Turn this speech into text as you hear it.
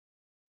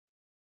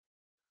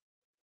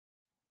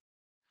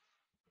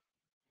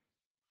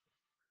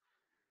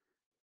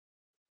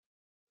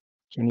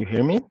Can you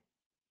hear me?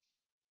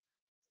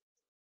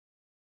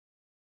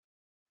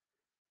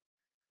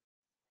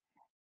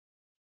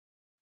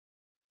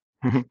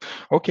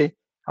 Okay,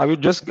 I will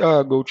just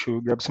go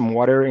to grab some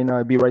water and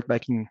I'll be right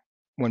back in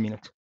 1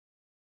 minute.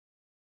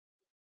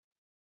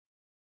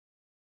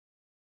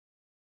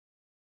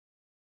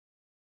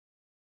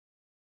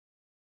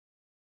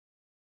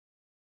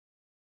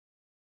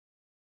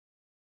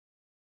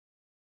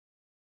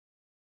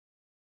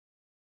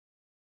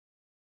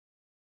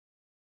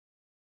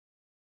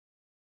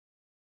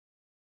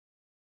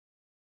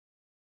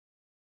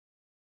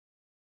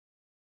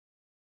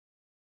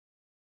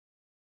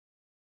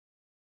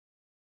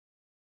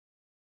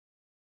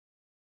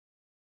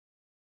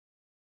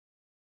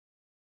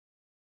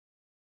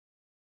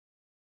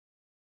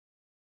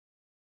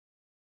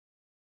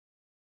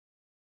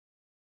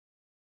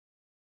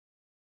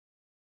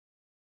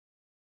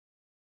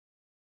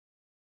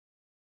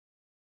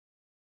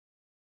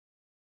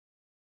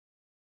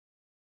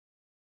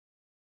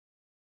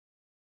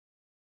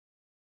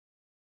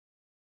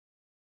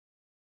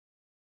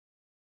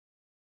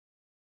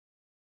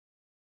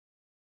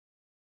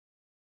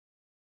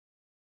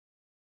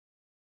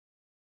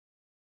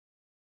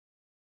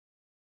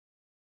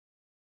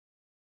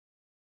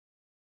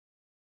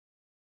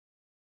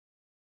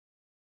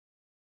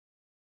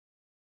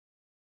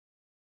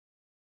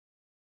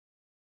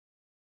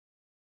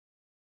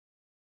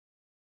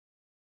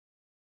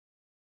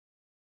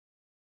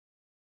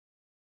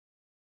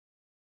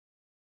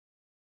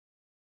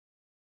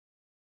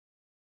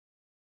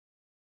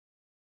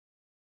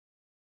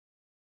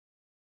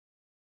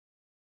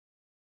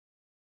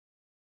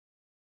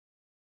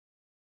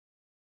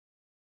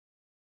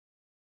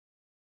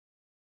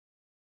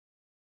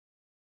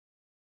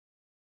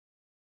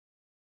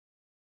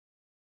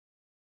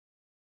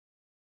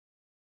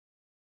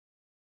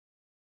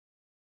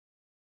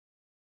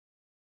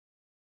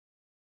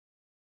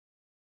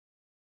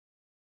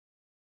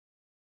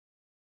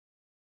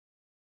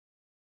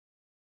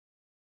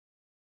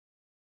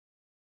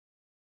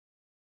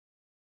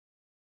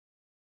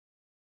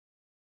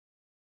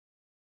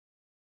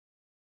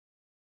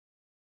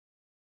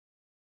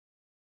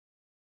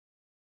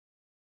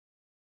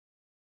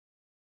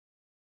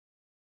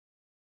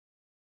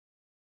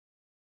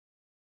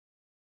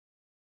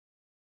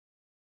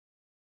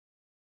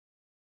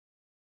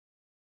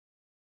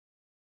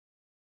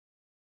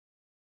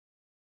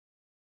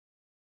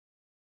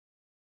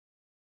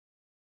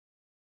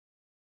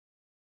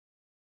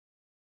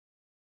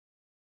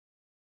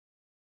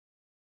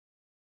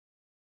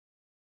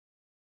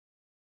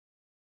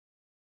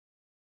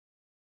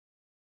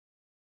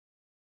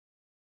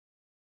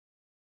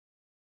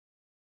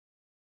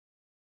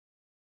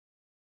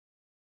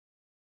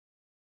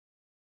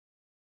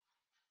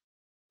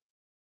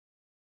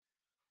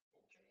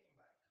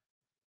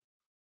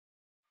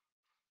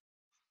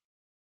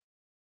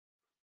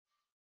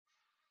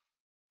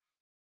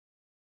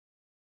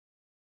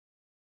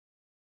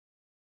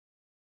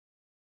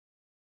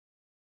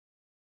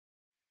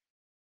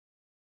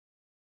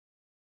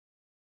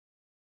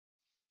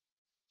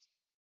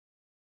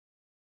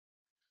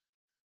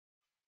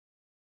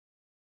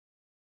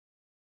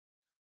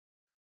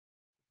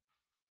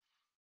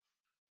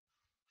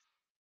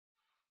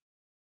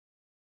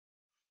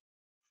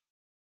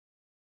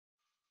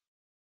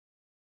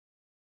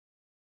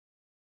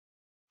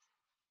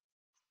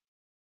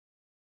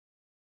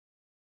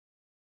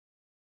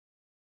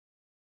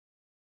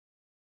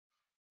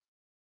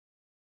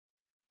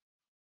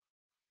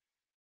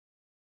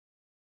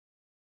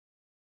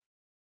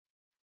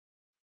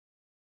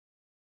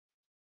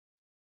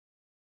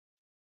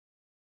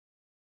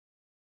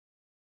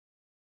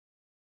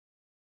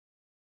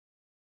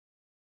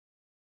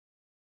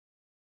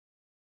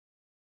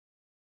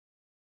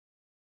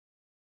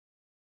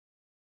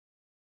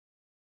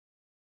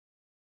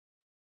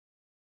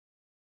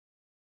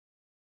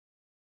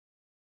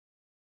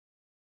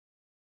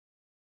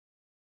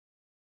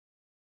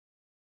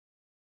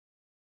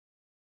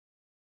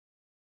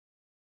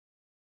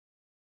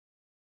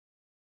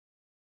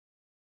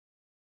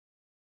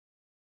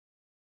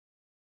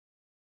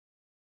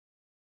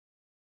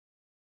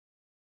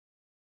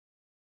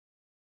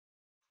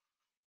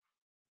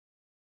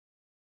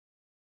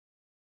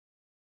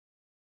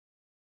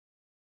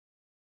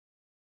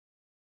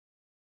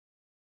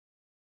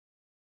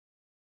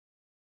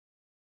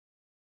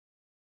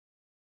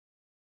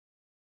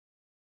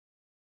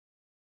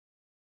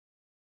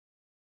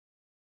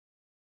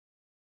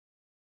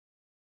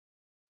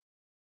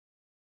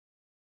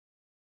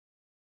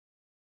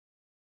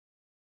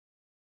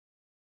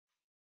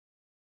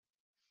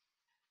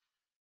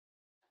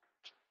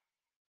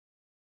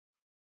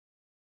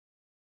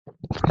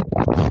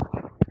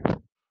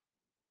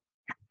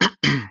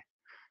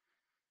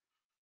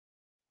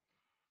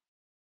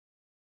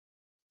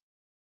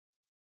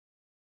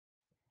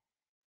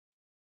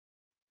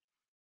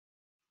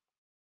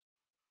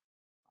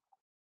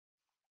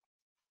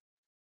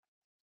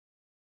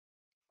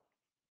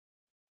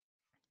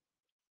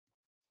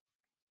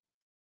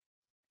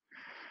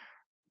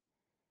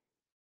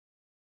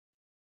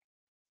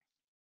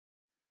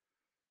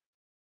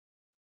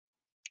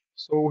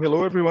 So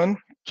hello everyone,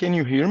 can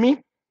you hear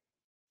me?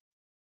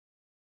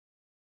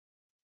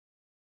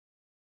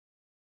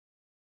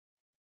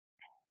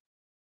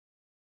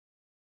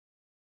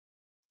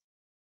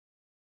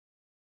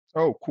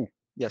 Oh, cool.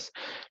 Yes.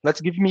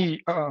 Let's give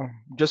me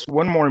just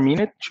one more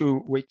minute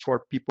to wait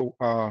for people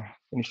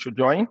finish to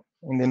join,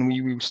 and then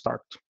we will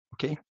start.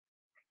 Okay.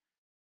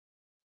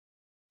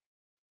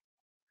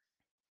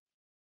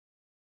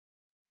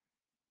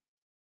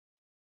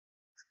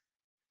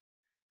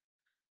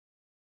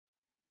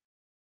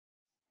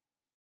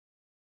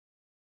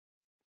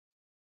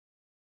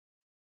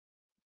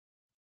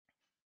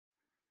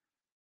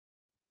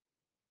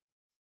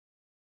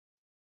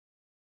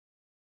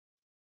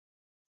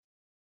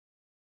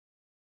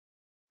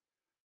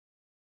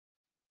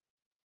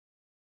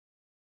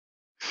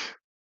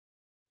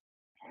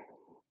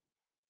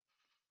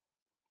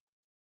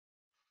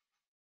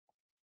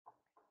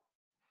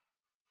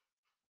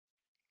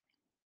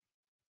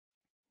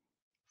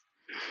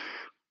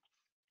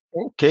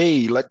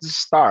 Okay, let's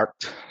start.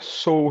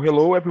 So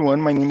hello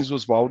everyone, my name is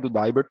Osvaldo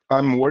Daibert.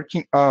 I'm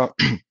working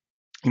in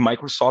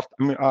Microsoft.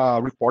 I'm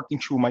reporting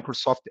to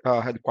Microsoft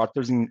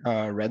headquarters in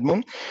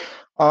Redmond.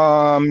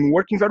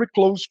 Working very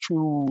close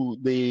to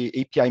the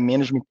API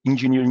management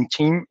engineering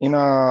team, and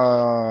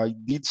I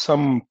did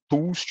some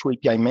tools to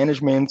API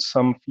management,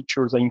 some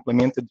features I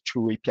implemented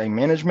to API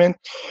management.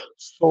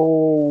 So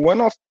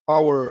one of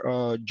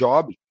our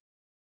job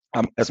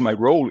as my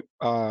role,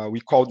 we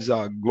call this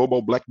a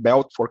global black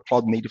belt for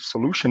cloud native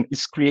solution,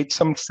 is create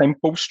some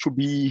samples to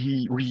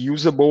be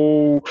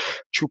reusable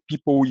to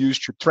people use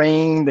to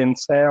train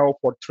themselves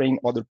or train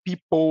other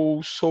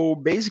people. So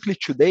basically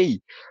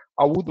today,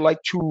 I would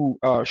like to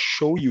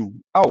show you,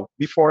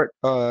 before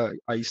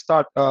I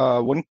start,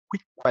 one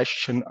quick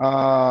question.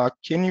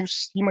 Can you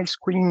see my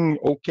screen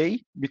okay?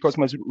 Because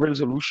my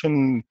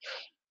resolution,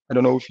 I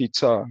don't know if it's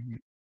too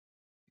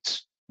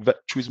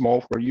small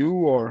for you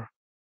or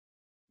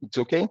it's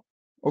okay?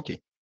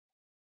 Okay.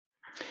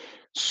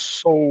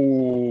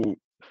 So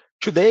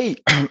today,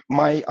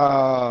 my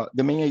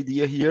the main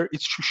idea here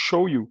is to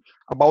show you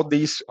about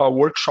this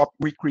workshop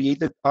we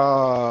created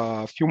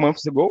a few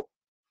months ago,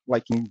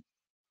 like in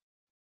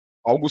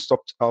August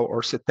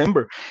or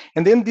September.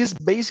 And then this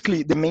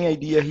basically the main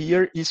idea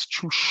here is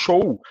to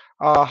show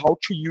how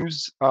to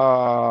use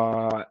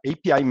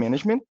API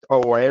management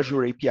or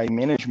Azure API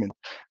management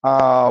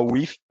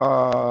with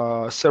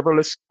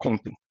serverless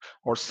content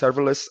or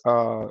serverless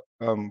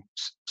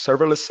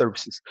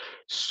services.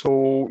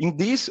 So in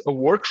this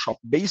workshop,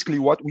 basically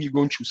what we're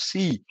going to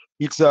see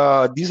it's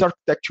this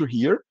architecture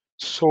here.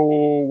 So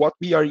what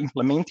we are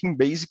implementing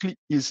basically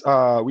is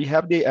we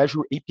have the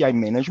Azure API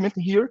management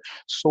here.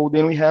 So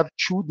then we have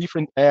two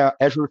different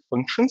Azure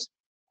functions.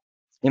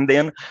 And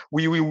then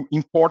we will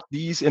import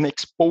these and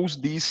expose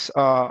these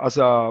as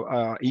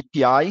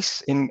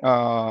APIs in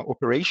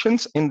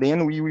operations. And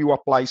then we will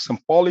apply some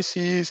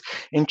policies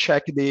and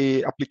check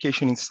the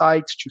application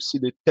insights to see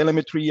the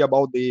telemetry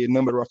about the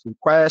number of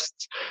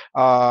requests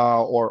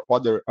or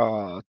other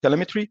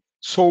telemetry.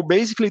 So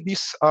basically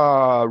this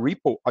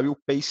repo, I will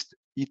paste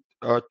it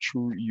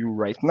to you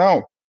right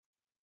now.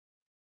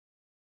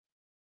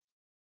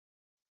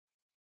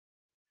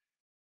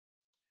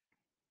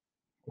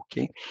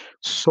 Okay,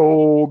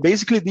 so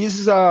basically this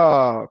is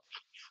a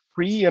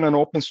free and an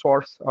open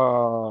source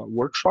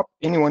workshop.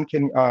 Anyone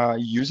can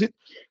use it.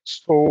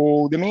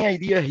 So the main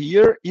idea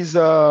here is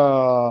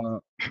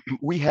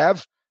we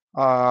have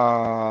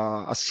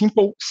a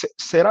simple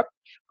setup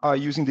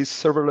using this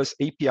serverless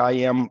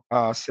APIM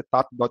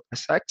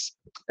setup.sh.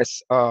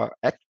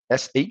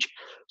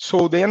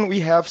 So then we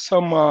have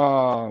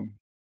some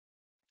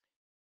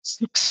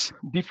six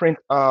different,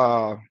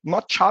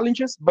 not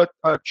challenges, but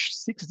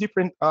six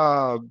different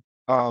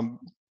um,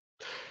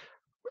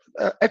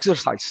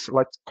 exercise.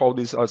 Let's call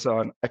this as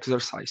an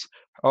exercise.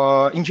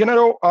 In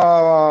general,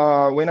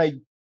 when I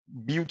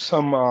build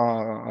some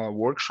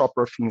workshop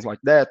or things like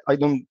that, I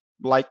don't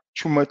like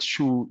too much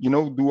to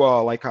do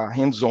like a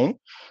hands-on.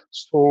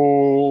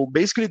 So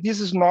basically, this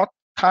is not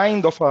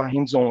kind of a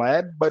hands-on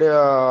lab, but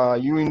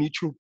you need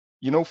to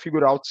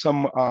figure out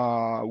some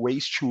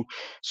ways to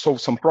solve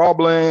some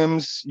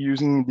problems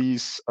using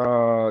this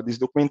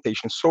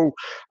documentation. So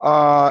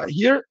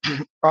here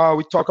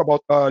we talk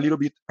about a little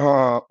bit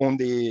on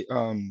the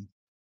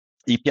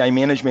API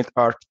management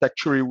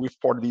architecture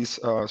for this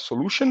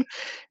solution.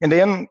 And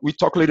then we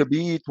talk a little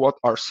bit what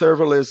are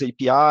serverless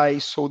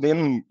APIs. So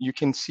then you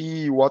can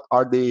see what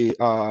are the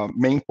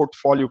main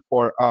portfolio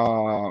for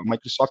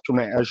Microsoft and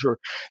Azure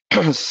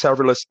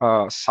serverless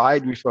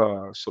side with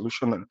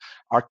solution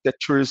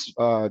architectures,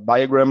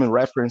 diagram and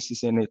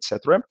references and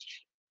etc.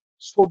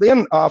 So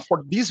then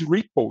for these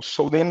repos,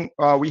 so then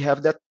we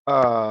have that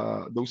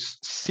those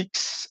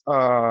six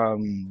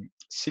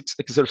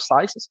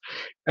exercises,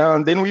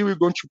 and then we were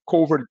going to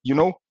cover,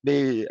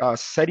 the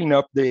setting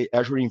up the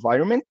Azure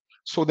environment.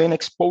 So then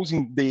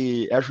exposing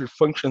the Azure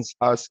functions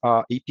as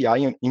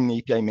API in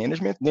API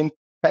management, then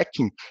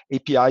packing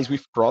APIs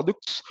with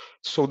products.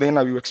 So then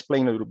I will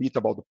explain a little bit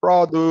about the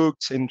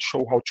products and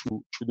show how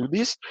to do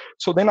this.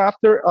 So then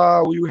after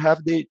we will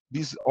have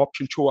this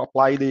option to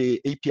apply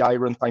the API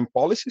runtime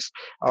policies.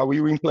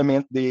 We will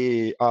implement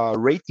the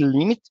rate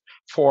limit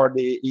for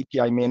the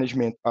API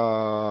management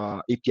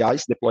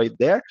APIs deployed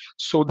there.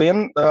 So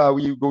then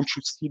we're going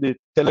to see the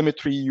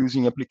telemetry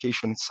using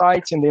application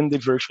sites and then the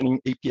versioning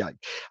API.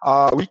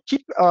 We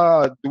keep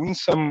doing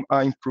some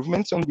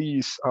improvements on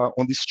this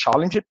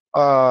challenge.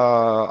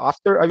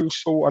 After I will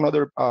show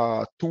another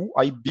tool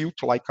I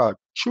built like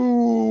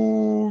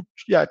two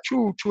and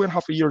a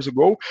half years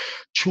ago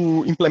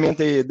to implement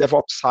the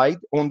DevOps side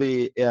on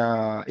the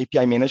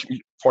API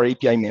management for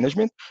API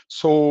management.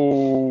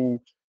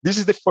 So this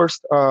is the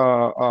first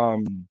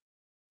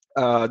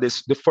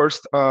the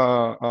first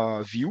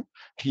view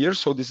here.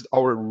 So this is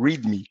our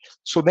README.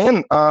 So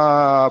then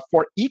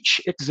for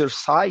each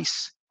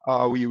exercise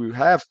we will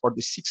have, for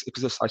the 6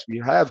 exercises we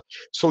have,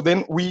 so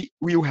then we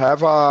will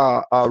have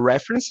a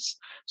reference.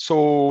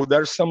 So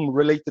there's some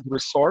related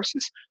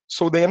resources.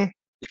 So then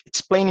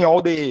explaining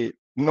all the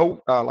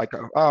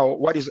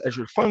what is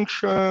Azure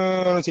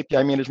Functions,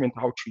 API management,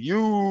 how to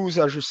use,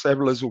 Azure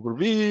Serverless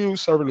overview,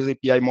 Serverless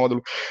API model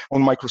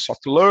on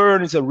Microsoft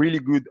Learn. Is a really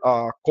good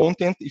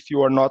content if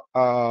you are not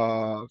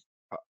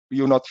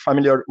you're not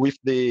familiar with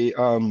the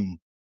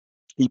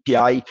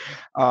API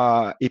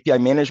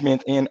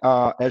management and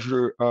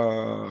Azure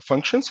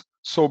functions.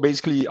 So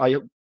basically, I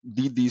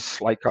did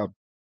this like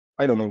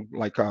I don't know,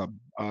 like a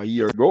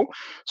year ago.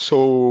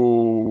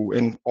 So,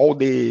 and all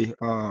the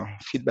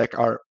feedback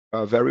are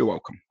very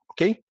welcome.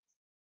 Okay.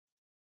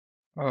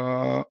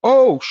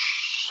 Oh,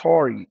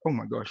 sorry. Oh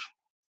my gosh.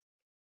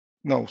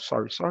 No,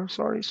 sorry. Sorry.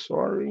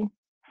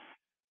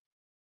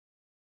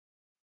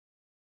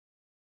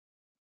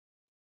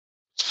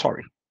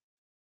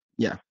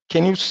 Yeah.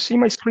 Can you see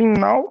my screen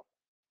now?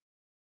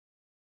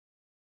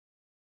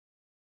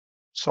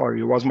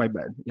 Sorry, it was my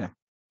bad. Yeah.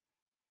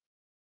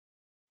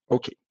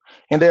 Okay.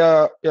 And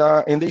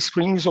the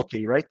screen is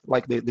okay, right?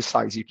 Like the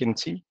size you can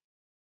see.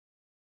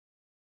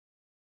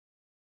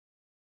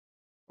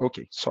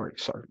 Okay. Sorry.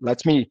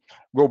 Let me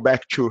go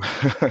back to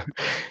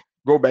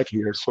go back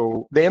here.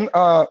 So then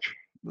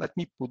let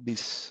me put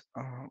this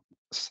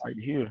side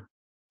here.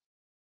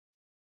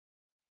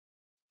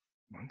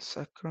 1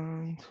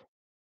 second.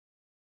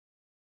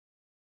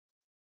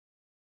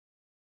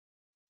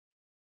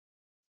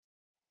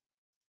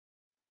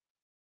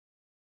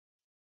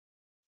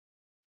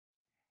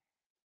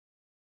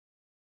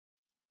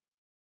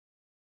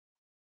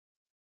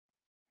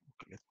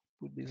 Okay, let's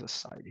put this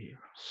aside here.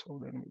 So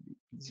then it'll be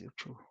easier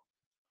to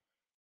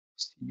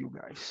see you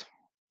guys.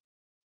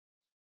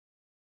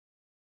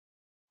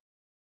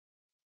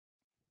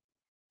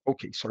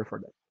 Okay, sorry for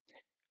that.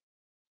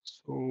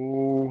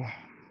 So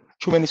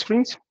too many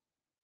screens?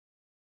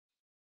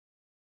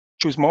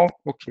 Too small?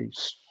 Okay,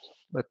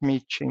 let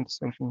me change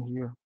something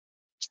here.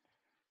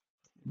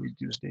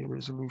 Reduce the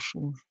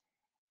resolution.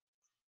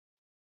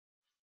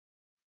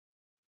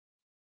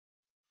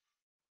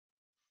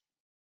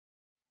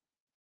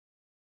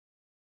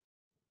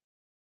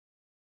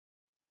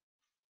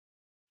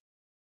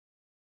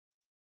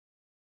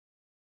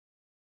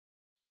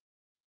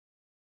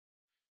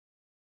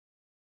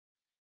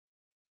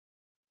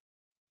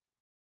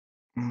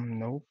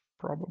 No,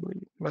 probably.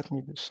 Let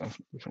me do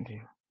something different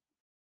here.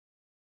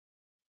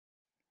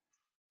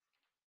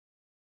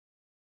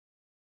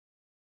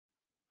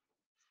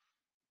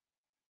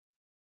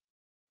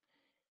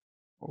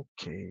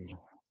 Okay.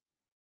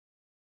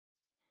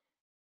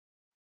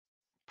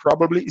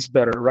 Probably is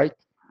better, right?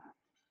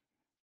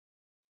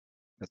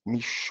 Let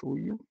me show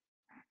you.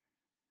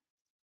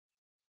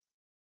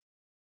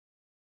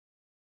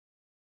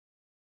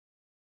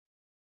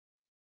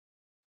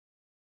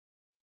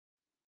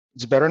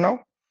 It's better now?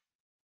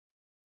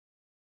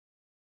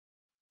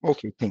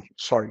 Okay, thank you.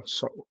 Sorry.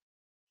 So,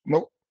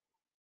 no.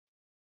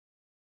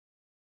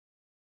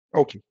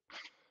 Okay.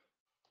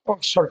 Oh,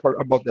 sorry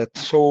about that.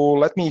 So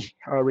let me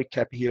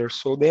recap here.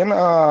 So then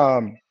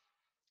I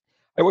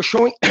was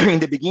showing in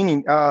the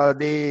beginning,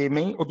 the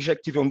main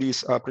objective on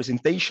this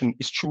presentation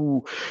is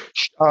to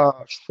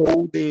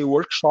show the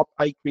workshop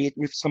I create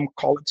with some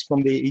colleagues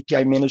from the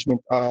API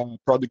management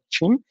product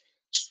team.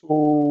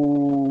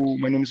 So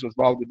my name is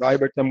Osvaldo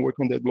Daibert. I'm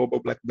working on the global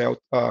black belt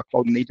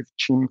cloud native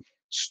team.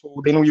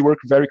 So then we work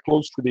very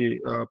close to the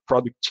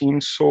product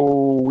team.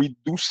 So we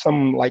do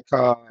some like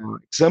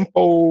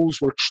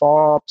examples,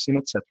 workshops, and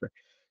etc.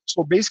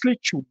 So basically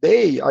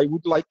today I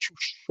would like to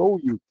show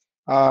you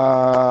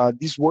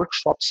this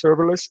workshop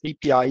serverless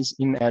APIs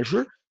in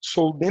Azure.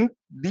 So then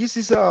this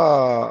is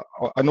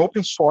an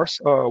open source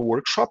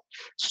workshop.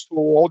 So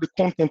all the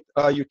content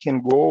you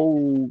can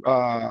go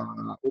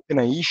open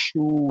an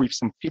issue with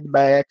some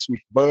feedbacks,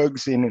 with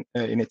bugs and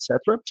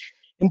etc.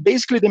 And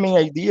basically the main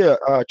idea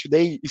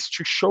today is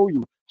to show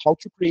you how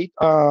to create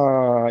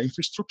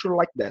infrastructure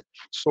like that.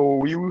 So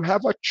we will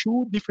have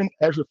two different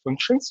Azure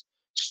functions.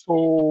 So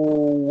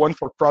one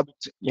for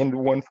products and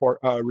one for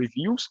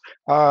reviews.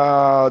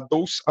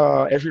 Those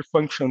Azure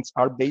functions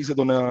are based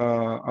on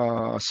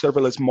a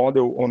serverless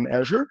model on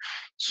Azure.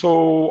 So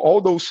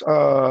all those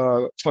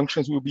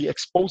functions will be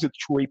exposed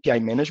to API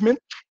management.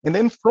 And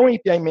then from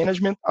API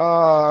management,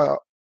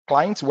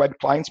 clients, web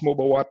clients,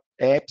 mobile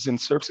apps and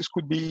services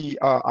could be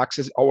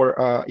access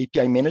our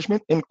API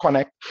management and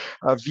connect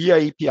via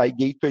API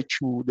gateway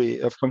to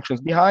the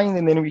functions behind,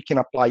 and then we can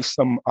apply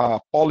some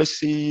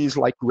policies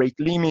like rate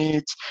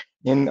limits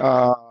and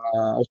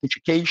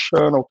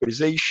authentication,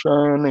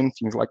 authorization, and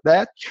things like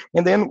that.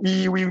 And then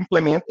we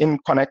implement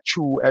and connect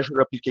to Azure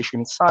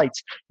application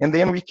sites, and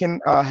then we can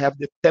have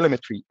the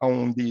telemetry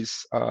on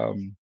these.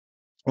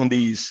 On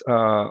this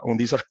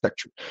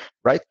architecture,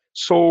 right?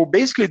 So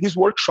basically, this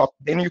workshop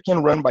then you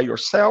can run by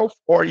yourself,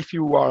 or if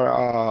you are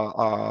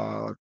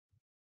a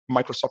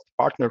Microsoft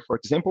partner, for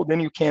example,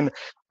 then you can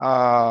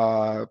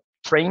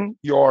train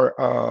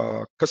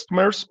your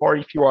customers, or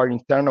if you are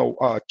internal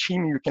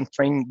team, you can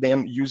train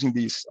them using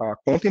this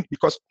content,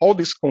 because all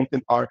this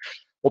content are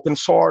open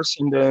source,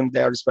 and then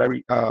there's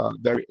very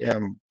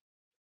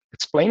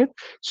explained.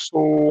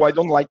 So I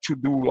don't like to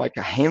do like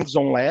a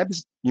hands-on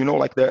labs,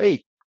 like the,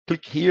 hey,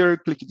 click here,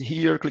 click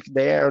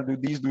there, do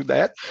this, do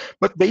that.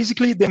 But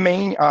basically, the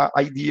main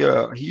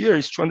idea here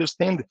is to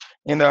understand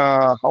and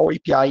how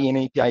API and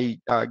API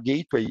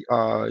gateway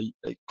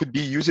could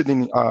be used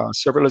in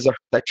serverless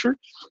architecture.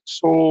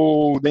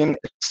 So then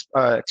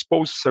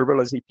expose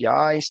serverless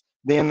APIs,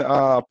 then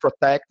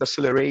protect,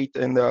 accelerate,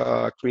 and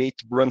create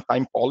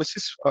runtime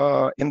policies,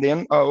 and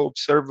then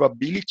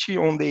observability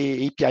on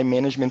the API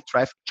management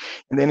traffic,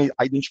 and then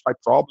identify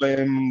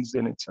problems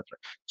and etc.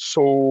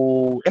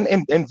 So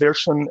and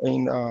version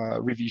and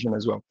revision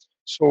as well.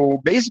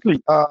 So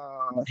basically,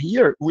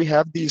 here we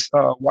have these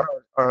what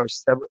are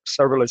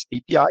serverless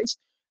APIs.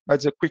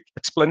 As a quick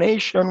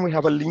explanation, we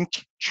have a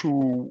link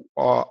to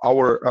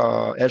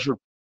our Azure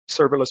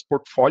serverless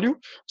portfolio,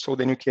 so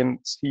then you can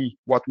see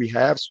what we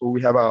have. So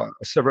we have a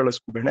serverless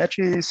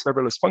Kubernetes,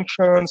 serverless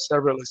functions,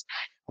 serverless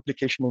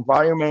application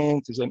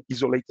environment is an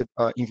isolated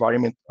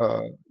environment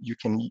you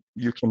can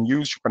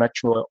use to connect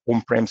to an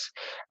on-premise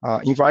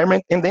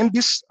environment. And then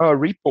this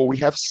repo, we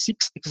have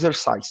 6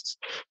 exercises.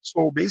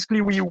 So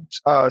basically, we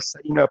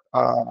setting up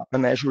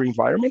an Azure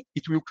environment.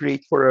 It will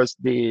create for us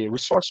the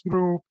resource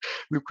group.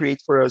 Will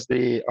create for us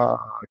the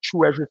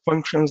 2 Azure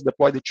functions,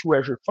 deploy the 2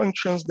 Azure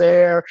functions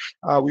there.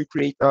 We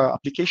create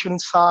application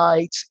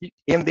sites,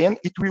 and then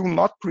it will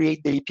not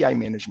create the API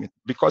management,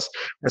 because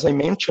as I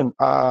mentioned,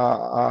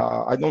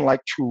 I don't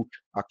like to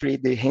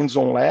create the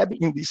hands-on lab.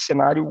 In this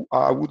scenario,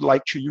 I would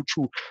like you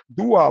to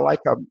do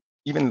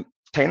even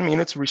 10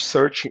 minutes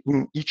research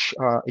in each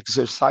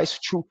exercise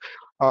to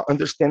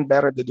understand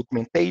better the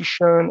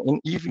documentation, and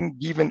even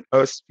giving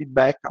us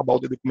feedback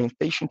about the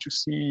documentation to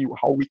see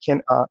how we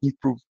can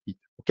improve it.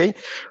 Okay,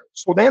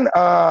 so then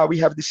we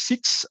have the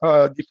 6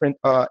 different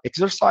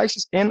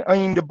exercises, and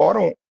in the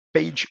bottom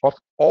page of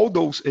all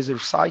those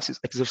exercises,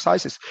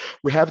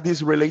 we have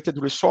these related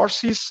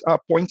resources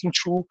pointing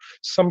to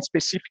some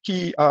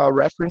specific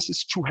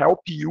references to help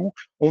you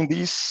on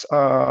this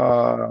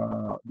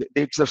the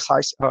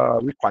exercise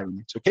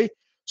requirements. Okay,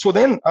 so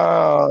then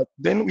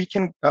we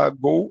can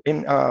go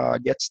and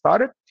get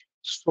started.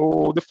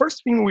 So the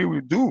first thing we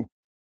will do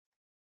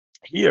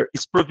here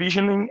is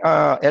provisioning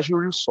Azure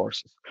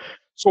resources.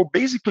 So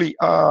basically,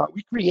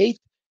 we create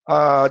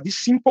this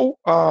simple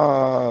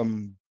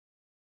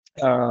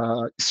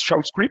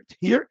shell script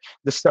here,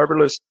 the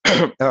serverless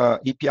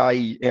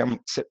API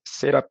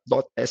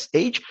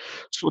setup.sh.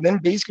 So then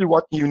basically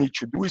what you need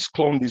to do is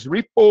clone this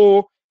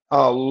repo,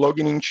 log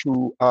in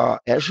into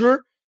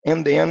Azure,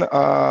 and then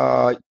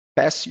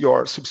pass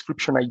your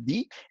subscription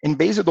ID. And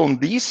based on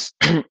this,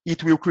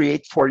 it will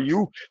create for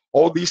you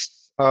all these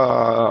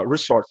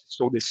resources.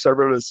 So the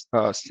serverless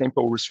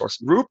sample resource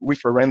group with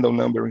a random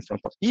number in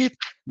front of it,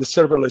 the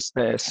serverless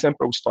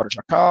sample storage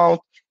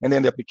account, and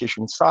then the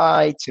application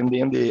sites, and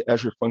then the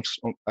Azure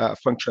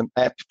function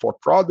app for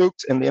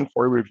products, and then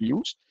for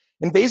reviews.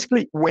 And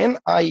basically, when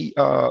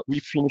we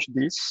finish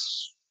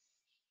this,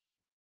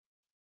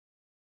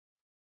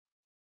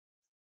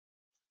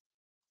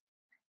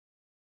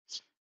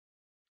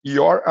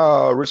 your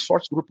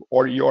resource group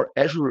or your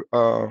Azure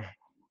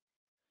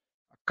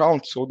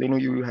account, so then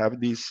you have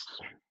this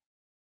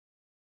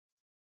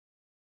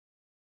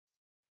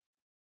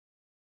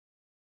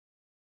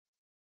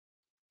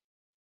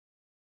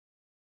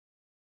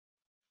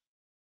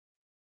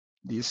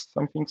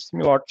something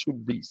similar to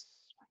this.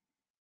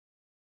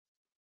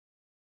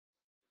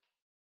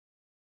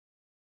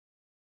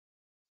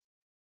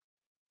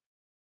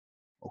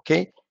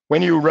 Okay,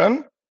 when you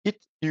run it,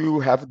 you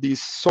have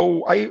this.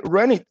 So I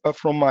ran it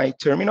from my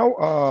terminal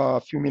a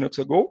few minutes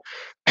ago.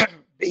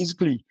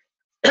 Basically,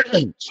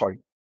 sorry.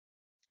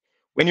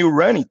 When you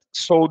run it,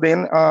 so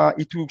then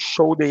it will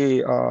show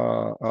the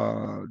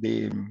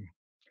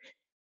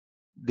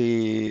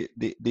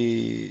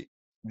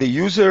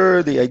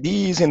user, the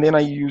IDs, and then I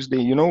use the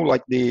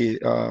like the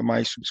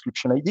my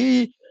subscription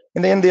ID.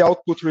 And then the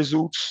output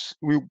results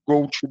will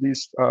go to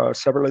this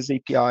serverless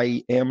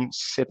API m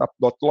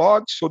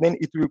setup.log. So then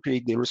it will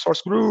create the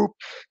resource group,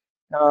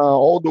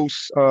 all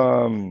those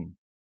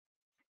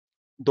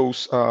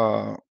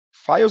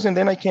files, and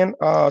then I can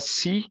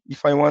see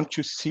if I want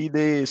to see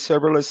the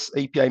serverless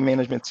API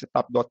management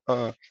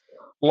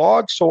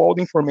setup.log. So all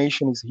the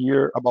information is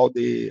here about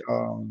the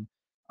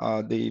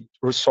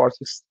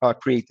resources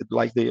created,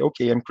 like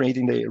okay, I'm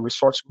creating the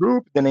resource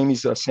group. The name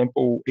is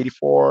sample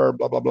 84,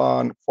 blah, blah,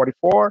 blah,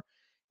 44.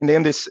 And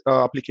then this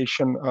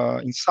application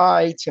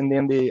insights, and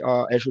then the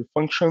Azure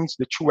functions,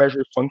 the two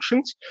Azure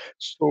functions.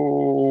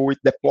 So it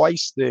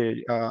deploys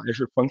the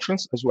Azure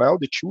functions as well,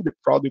 the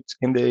products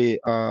and the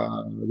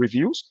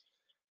reviews.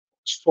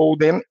 So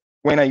then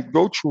when I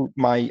go to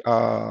my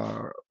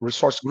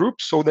resource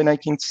group, so then I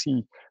can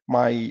see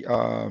my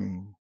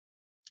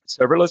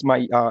serverless,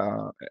 my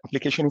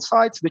application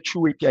insights, the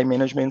two API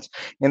managements,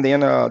 and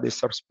then the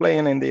service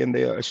plan, and then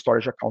the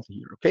storage account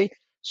here, okay?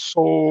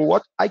 So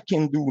what I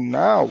can do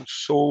now,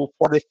 so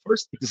for the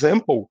first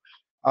example,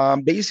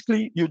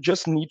 basically you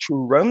just need to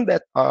run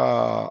that,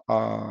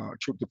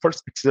 to the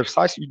first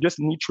exercise, you just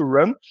need to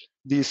run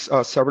this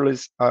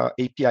serverless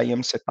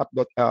APIM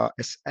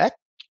setup.sh,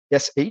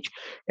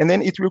 and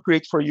then it will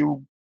create for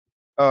you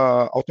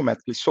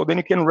automatically. So then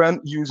you can run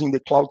using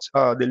the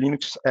the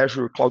Linux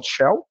Azure Cloud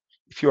Shell,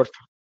 if you are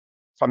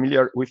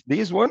familiar with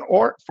this one,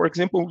 or for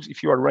example,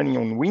 if you are running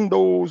on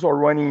Windows or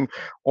running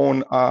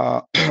on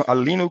a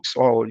Linux,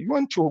 or you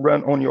want to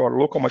run on your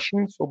local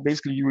machine. So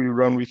basically you will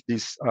run with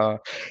this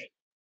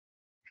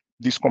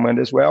command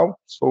as well.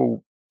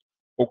 So,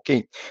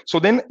 okay. So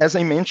then, as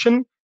I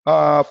mentioned,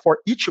 for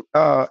each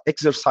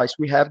exercise,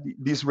 we have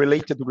this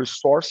related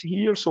resource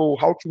here. So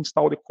how to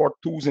install the core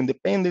tools and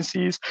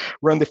dependencies,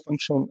 run the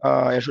function,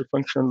 Azure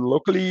function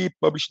locally,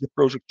 publish the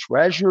project to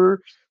Azure.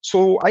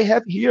 So I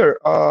have here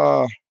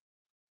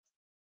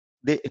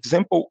the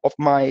example of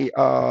my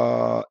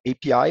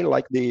API,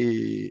 like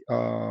the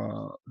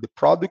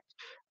product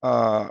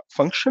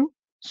function.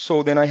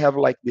 So then I have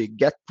like the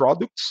get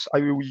products. I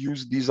will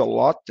use this a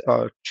lot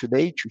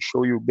today to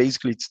show you.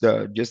 Basically, it's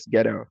just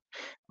get a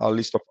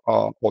list of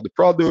all the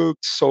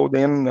products. So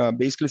then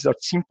basically it's a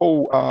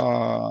simple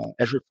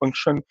Azure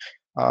function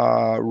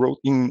wrote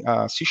in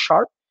C#.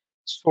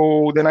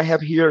 So then I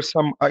have here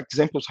some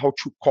examples how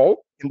to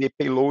call and the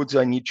payloads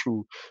I need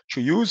to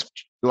use,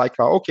 like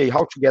okay,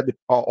 how to get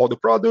all the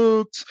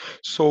products.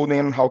 So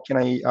then how can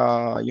I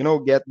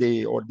get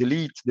or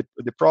delete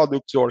the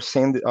products, or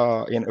send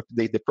and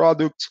update the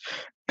products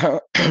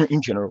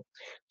in general.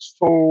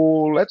 So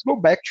let's go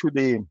back to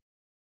the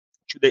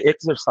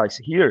exercise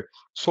here.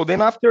 So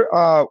then after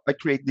I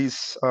create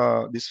this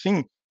this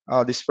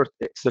first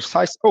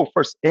exercise. Oh,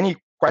 first, any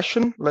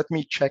question? Let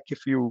me check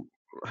if you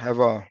have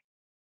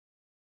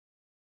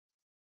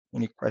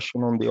any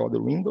question on the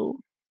other window.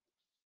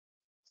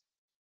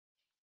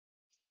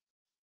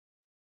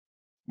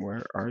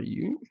 Where are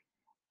you?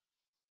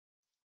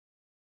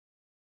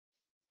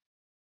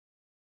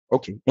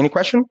 Okay, any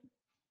question?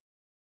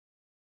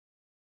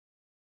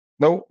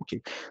 No?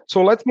 Okay.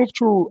 So let's move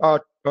to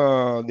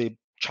the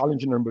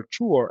challenge number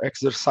 2, or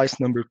exercise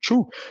number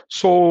 2.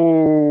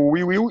 So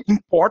we will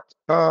import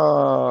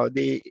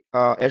the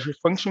Azure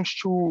functions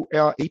to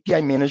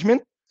API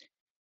management.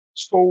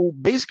 So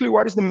basically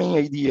what is the main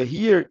idea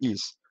here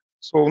is,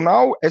 so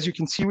now, as you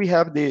can see, we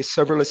have the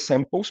serverless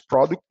samples,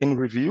 product, and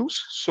reviews.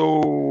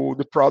 So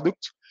the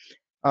product,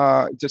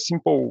 it's a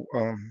simple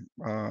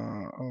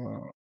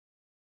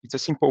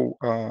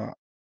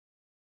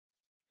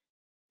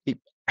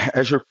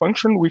Azure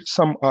function with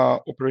some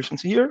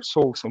operations here.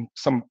 So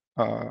some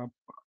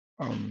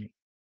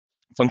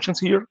functions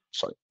here.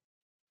 Sorry.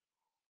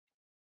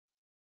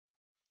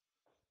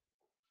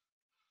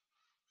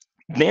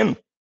 Then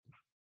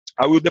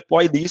I will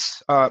deploy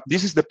this.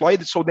 This is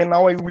deployed. So then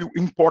now I will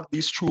import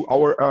this to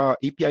our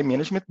API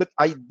management, but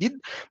I did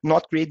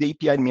not create the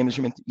API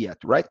management yet,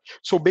 right?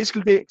 So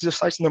basically the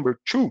exercise number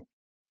 2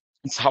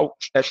 is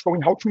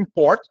showing how to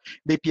import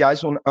the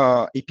APIs on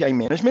API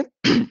management.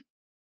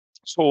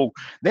 So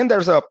then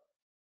there's a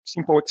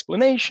simple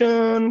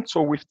explanation,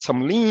 so with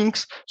some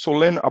links, so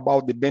learn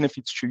about the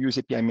benefits to use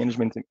API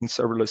management in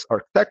serverless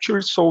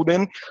architecture. So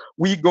then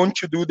we're going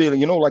to do the,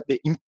 like the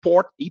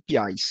import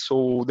APIs.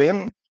 So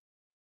then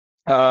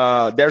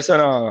there's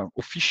an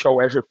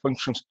official Azure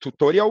Functions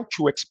tutorial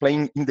to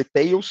explain in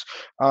details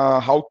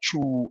how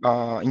to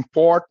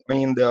import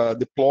and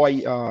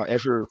deploy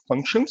Azure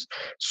Functions.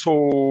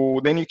 So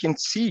then you can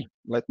see,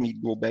 let me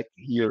go back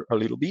here a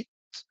little bit.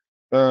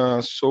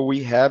 So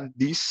we have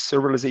this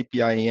serverless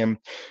APIM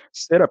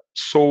setup.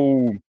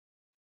 So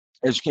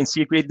as you can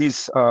see, create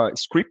this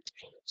script.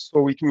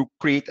 So it will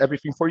create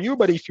everything for you.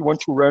 But if you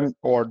want to run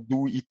or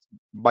do it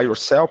by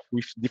yourself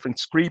with different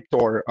script,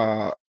 or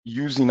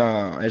using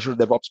a Azure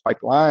DevOps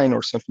pipeline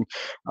or something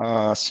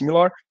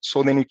similar,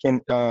 so then you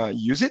can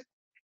use it.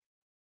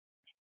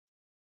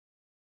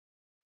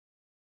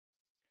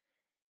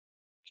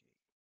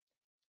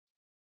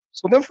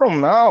 So then from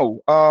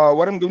now,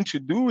 what I'm going to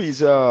do is,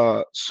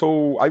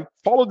 so I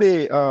follow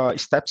the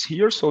steps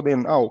here. So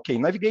then, okay,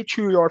 navigate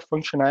to your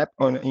function app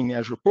in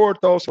Azure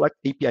portal, select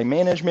API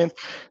management.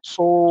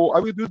 So I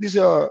will do this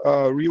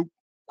real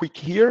quick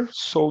here.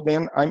 So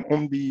then I'm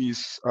on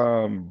this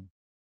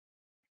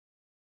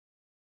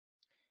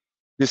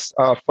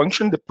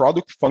function, the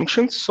product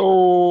function.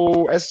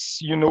 So as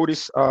you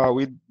notice,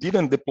 we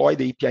didn't deploy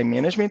the API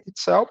management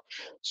itself.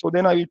 So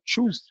then I will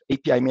choose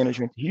API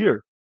management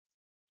here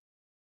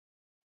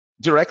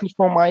directly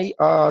from my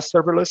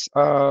serverless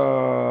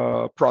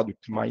product,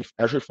 my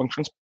Azure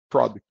Functions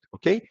product,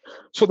 okay?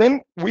 So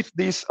then with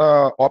this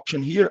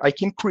option here, I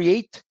can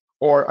create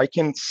or I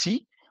can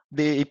see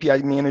the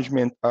API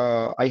management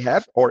I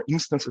have or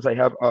instances I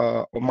have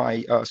on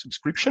my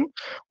subscription,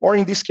 or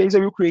in this case, I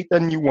will create a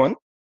new one.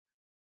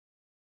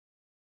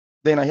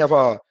 Then I have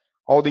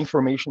all the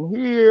information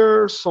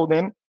here. So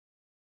then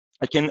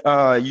I can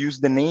use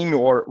the name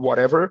or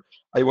whatever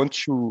I want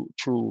to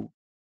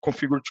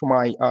configure to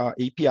my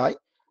API.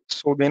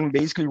 So then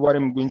basically what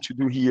I'm going to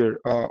do here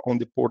on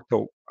the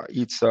portal,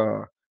 it's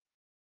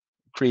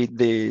create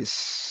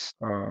this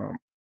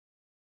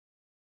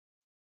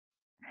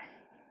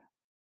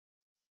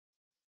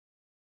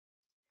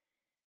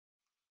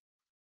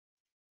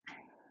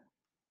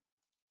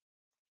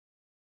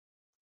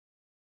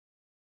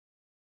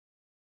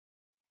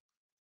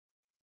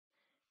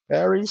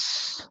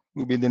Paris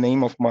will be the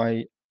name of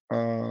my,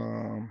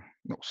 no,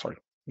 sorry,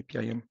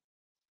 APIM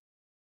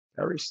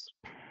Paris.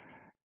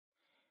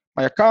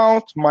 My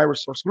account, my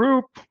resource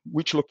group,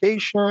 which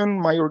location,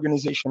 my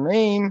organization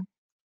name,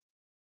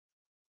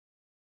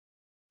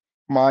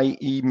 my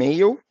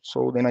email.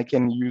 So then I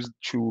can use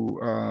to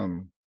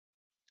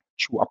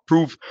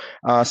approve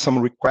some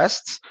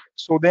requests.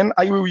 So then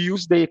I will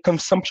use the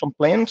consumption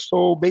plan.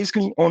 So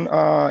basically on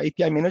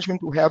API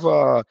management, we have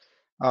uh,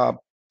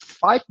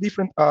 5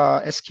 different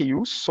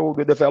SKUs. So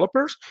the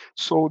developers,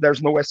 so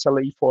there's no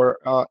SLA for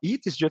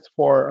it. It's just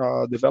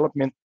for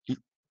development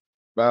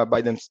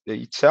by them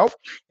itself,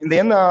 and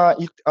then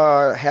it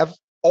have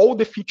all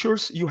the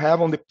features you have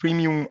on the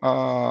premium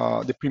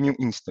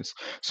instance.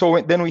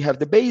 So then we have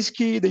the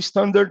basic, the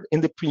standard,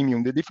 and the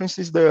premium. The difference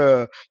is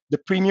the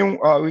premium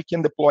we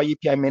can deploy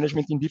API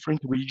management in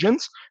different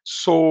regions,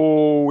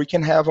 so we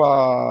can have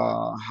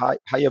a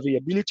high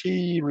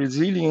availability,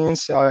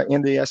 resilience,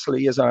 and the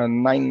SLA is a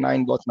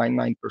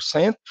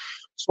 99.99%.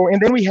 So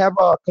and then we have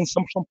a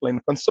consumption plan.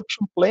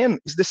 Consumption plan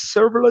is the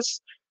serverless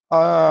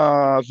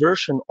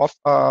version of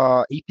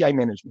API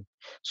management.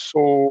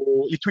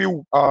 So it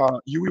will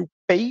you will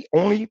pay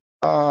only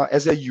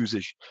as a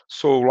usage.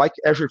 So like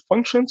Azure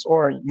Functions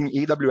or in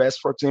AWS,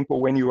 for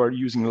example, when you are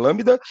using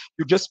Lambda,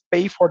 you just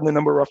pay for the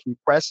number of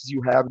requests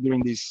you have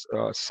during this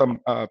some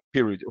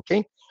period.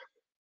 Okay.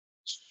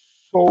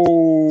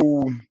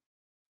 So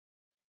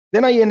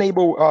then I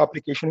enable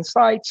application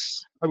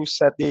sites. I will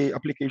set the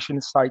application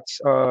sites,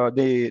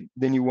 the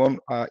new one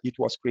it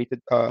was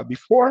created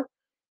before.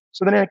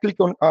 So then I click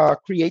on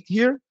create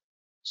here.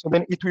 So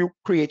then it will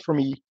create for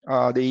me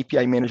the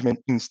API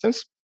management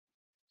instance.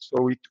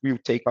 So it will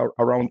take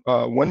around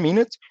 1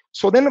 minute.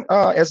 So then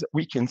as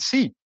we can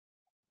see,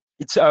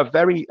 it's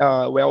very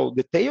well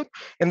detailed.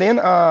 And then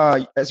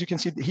as you can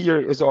see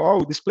here is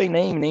all display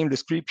name, name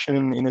description,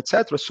 and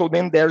etc. So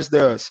then there's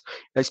the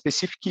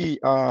specific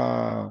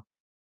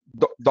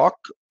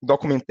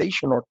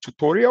documentation or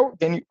tutorial,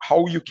 then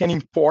how you can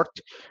import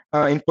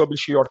and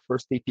publish your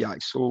first API.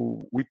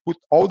 So we put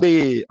all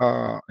the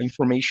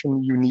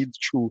information you need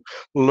to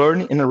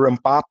learn and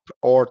ramp up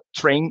or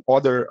train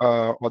other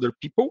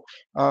people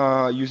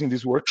using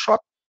this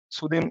workshop.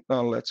 So then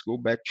let's go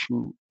back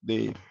to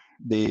the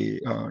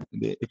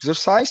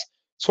exercise.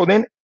 So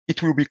then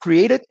it will be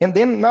created, and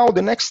then now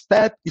the next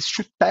step is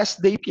to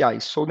test the API.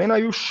 So then I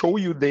will show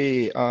you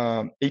the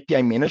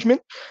API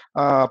management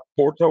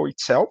portal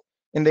itself,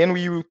 and then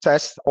we will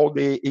test all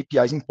the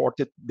APIs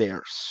imported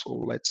there. So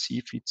let's see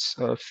if it's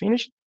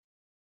finished.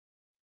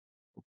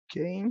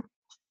 Okay.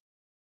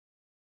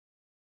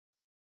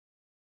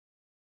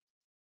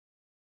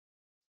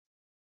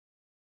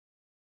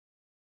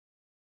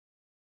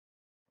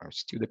 I'm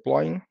still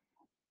deploying.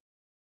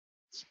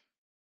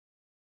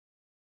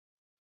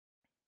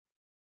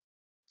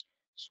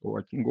 So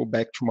I can go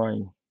back to my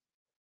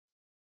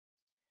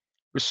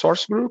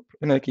resource group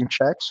and I can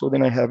check. So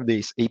then I have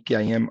this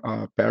APIM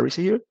Paris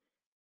here.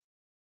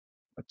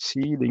 Let's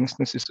see, the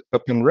instance is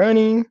up and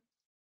running.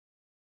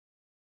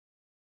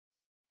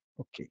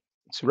 Okay,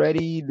 it's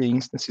ready. The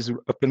instance is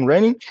up and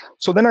running.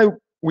 So then I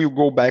will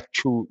go back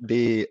to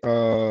the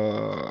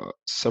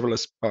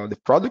serverless, the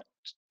product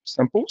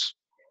samples.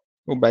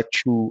 Go back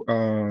to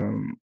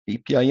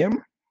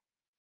APIM.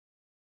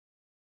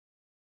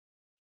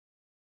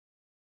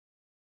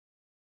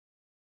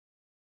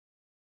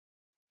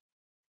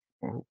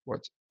 Oh,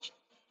 what?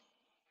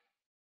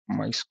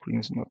 My screen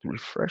is not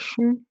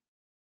refreshing.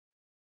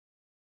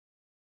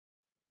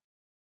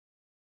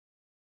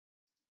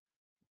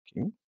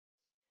 Okay.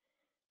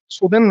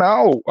 So then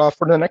now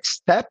for the next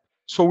step,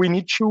 so we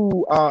need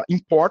to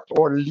import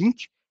or link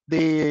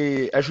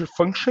the Azure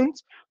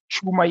functions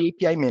to my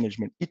API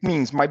management. It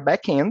means my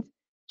backend.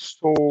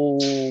 So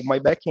my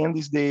backend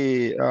is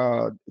the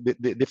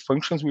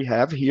functions we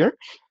have here,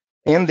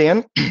 and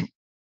then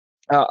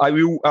I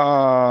will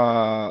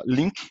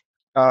link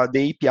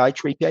the API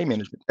to API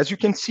management. As you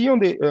can see on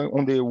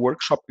the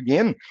workshop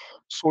again,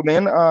 so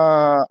then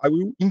I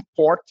will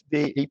import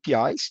the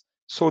APIs.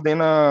 So then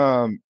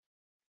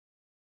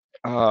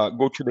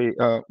go to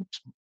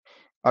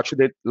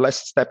the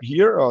last step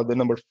here, the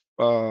number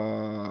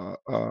 5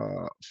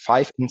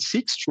 and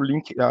 6 to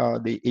link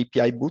the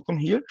API button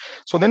here.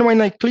 So then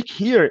when I click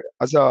here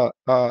as a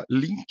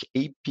link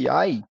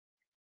API,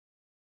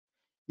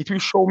 it will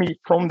show me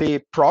from the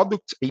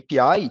product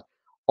API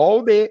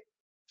all the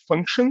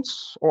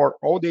functions or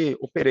all the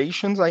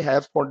operations I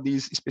have for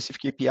this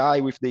specific API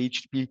with the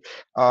HTTP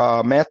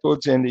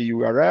methods and the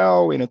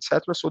URL and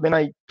etc. So then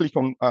I click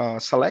on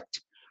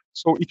select.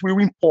 So it will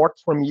import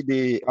for me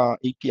the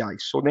API.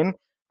 So then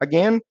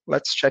again,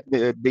 let's check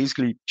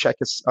basically check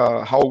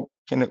how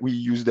can we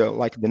use the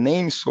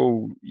name.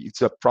 So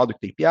it's a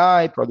product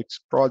API,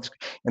 product,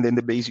 and then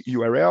the base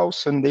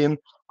URLs, and then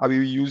I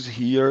will use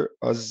here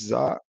as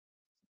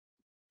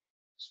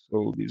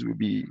so this will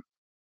be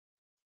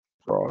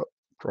product.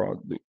 Sorry,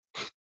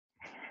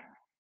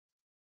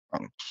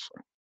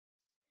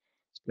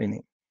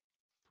 explaining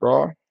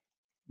product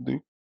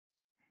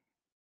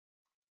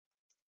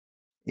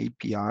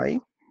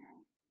API.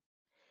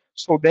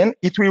 So then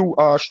it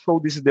will show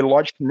this is the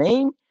logic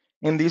name,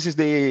 and this is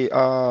the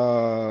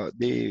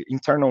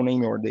internal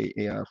name or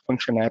the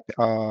function app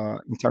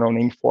internal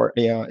name for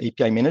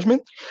API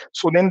management.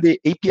 So then the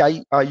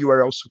API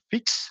URL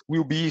suffix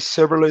will be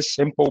serverless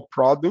sample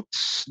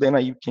products. Then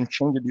you can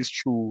change this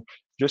to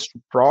just to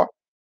product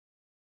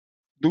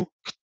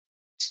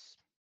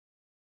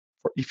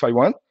if I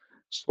want.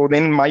 So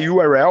then my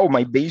URL,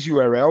 my base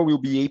URL will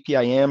be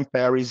APIM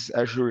Paris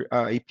Azure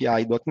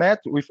API.net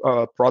with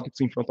products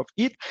in front of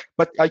it.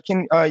 But I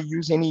can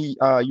use any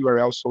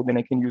URL. So then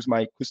I can use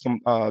my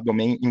custom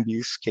domain in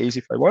this case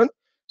if I want.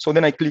 So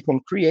then I click on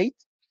create.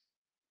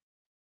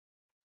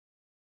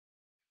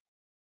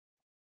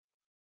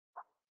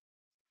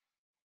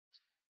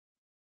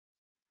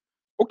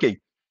 Okay.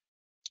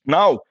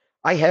 Now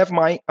I have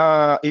my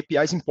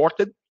APIs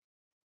imported,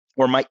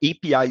 or my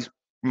APIs,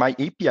 my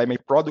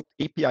product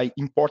API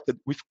imported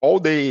with all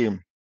the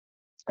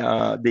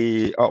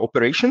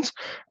operations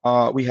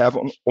we have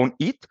on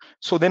it.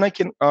 So then I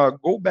can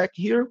go back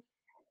here.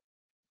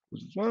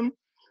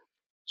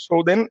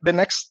 So then the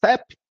next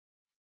step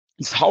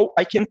is how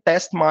I can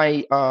test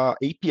my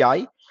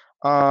API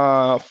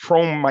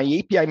from my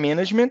API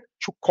management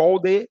to call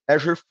the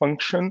Azure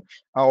function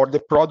or the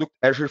product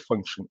Azure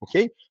function,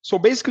 okay? So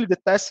basically the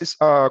test is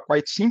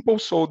quite simple.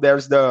 So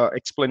there's the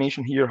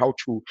explanation here how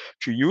to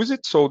use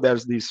it. So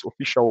there's this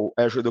official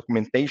Azure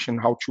documentation,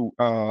 how to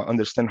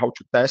understand how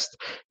to test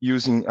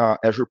using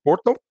Azure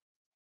portal.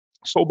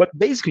 So, but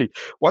basically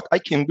what I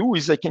can do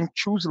is I can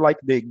choose like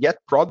the get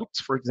products,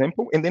 for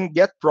example, and then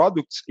get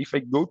products. If I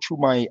go to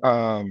my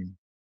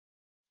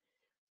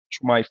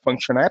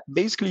function app,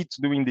 basically it's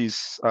doing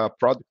this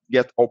product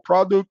get all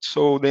products.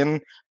 So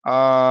then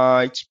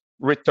it's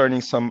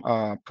returning some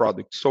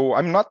products. So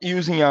I'm not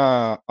using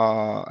a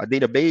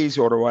database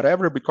or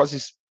whatever, because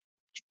it's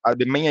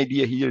the main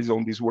idea here is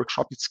on this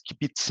workshop is keep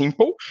it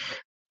simple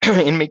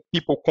and make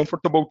people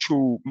comfortable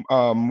to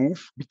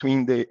move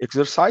between the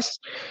exercise.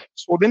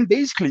 So then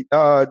basically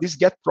this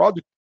get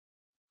product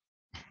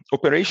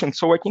operation,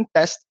 so I can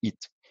test it.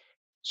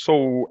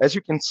 So as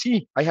you can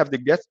see, I have the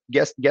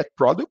get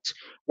product.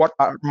 What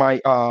are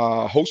my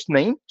host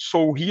name?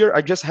 So here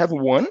I just have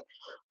one.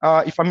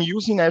 If I'm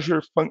using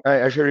Azure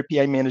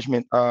API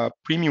Management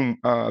premium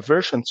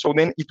version, so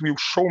then it will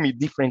show me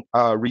different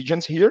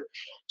regions here.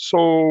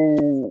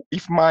 So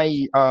if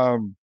my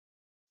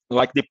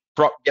like the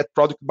get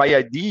product by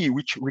ID,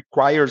 which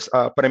requires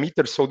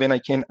parameters, so then I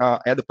can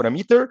add a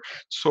parameter.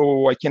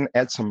 So I can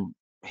add some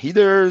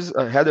headers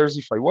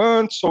if I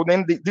want. So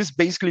then this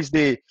basically is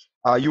the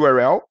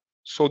URL.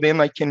 So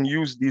then I can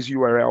use this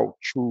URL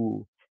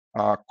to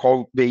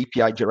call the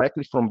API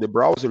directly from the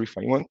browser if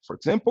I want, for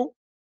example.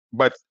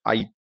 But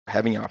I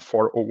having a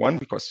 401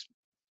 because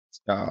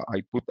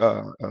I put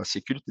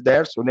security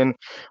there. So then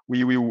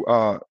we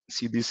will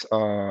see this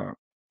in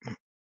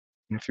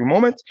a few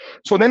moments.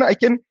 So then I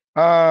can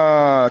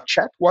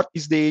check what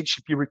is the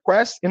HTTP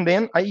request, and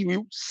then I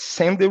will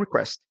send the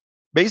request.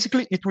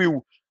 Basically, it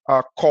will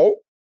call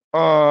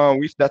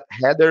with that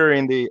header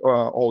and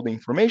all the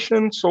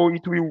information. So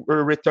it will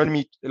return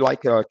me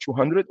like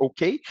 200.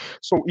 Okay.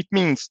 So it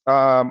means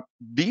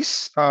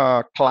this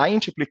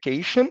client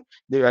application,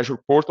 the Azure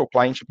Portal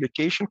client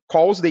application,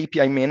 calls the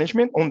API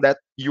management on that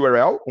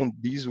URL, on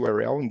this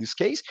URL in this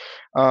case,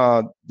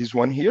 this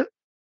one here.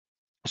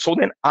 So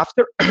then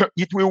after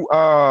it will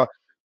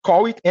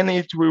call it and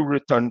it will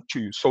return to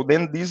you. So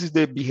then this is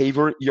the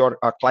behavior your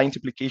client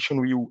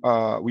application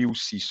will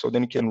see. So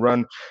then you can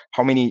run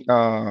how many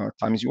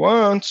times you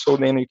want. So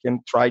then you can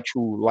try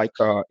to like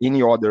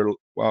any other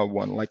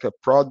one, like a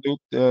product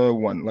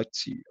one.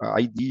 Let's see,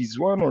 ID is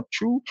 1 or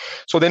 2.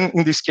 So then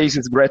in this case,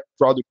 it's get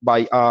product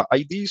by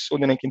ID. So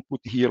then I can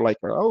put here like,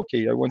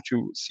 okay, I want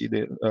to see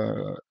the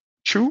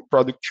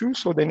product 2.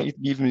 So then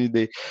it gives me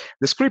the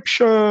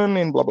description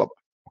and blah, blah, blah.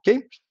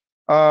 Okay.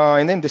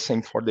 And then the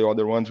same for the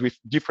other ones with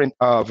different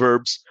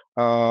verbs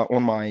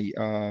on my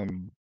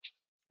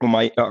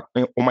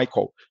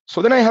call.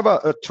 So then I have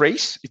a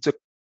trace. It's a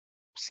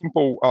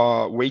simple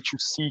way to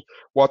see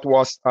what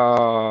was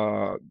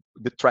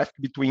the traffic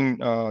between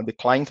the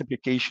client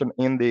application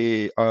and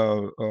the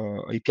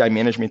API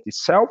management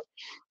itself.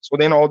 So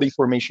then all the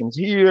information is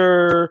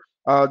here.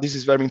 This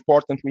is very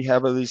important. We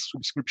have this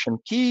subscription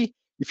key.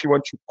 If you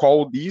want to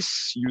call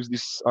this, use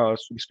this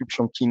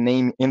subscription key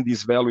name and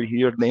this value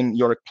here, then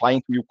your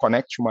client will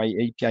connect to my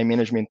API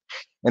management.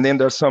 And then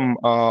there's some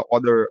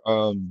other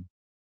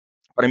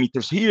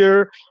parameters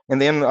here, and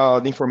then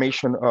the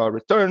information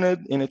returned,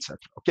 and etc.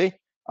 Okay.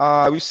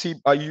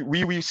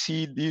 We will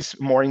see this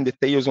more in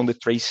details on the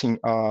tracing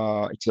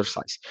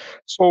exercise.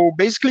 So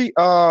basically,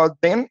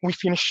 then we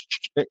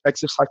finished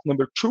exercise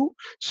number 2.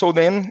 So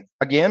then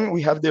again,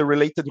 we have the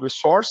related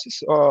resources,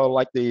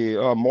 like the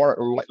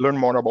learn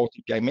more about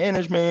API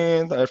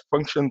management,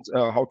 functions,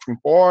 how to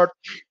import,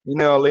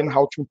 learn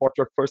how to import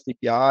your first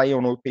API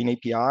on Open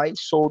API.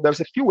 So there's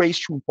a few ways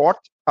to import.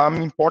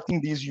 I'm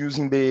importing this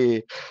using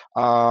the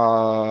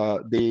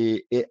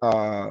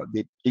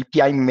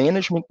API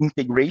management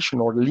integration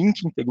or link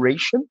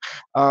integration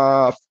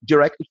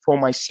directly from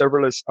my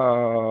serverless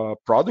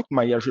product,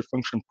 my Azure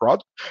function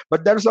product.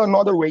 But there's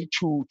another way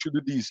to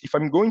do this. If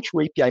I'm going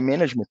to API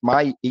management,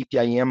 my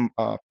APIM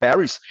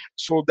Paris,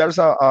 so there's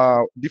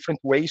a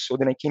different way. So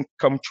then I can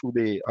come to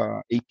the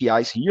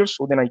APIs here.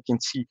 So then I can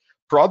see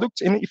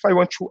products, and if I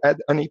want to add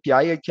an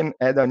API, I can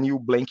add a new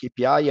blank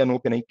API, an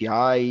open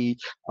API,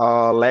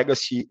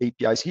 legacy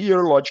APIs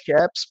here, logic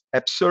apps,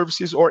 app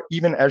services, or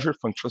even Azure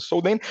functions.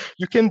 So then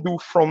you can do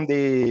from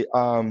the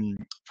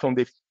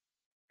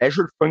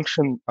Azure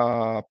function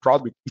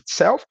product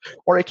itself,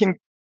 or I can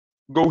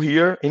go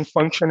here in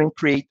function and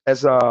create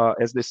as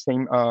the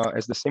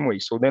same way.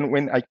 So then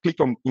when I click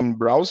on in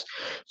browse,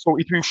 so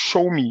it will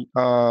show me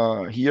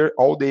here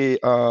all the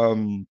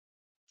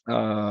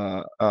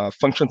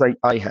functions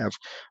I have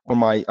on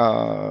my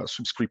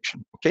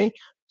subscription. Okay,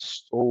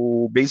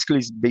 so basically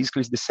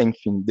it's the same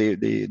thing.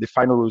 The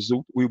final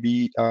result will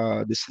be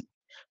the same.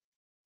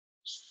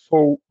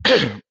 So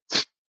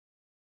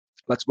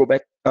let's go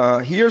back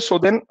here. So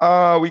then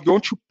we're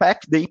going to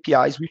pack the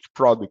APIs with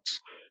products.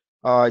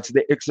 It's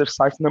the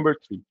exercise number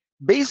 3.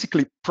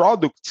 Basically,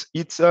 products,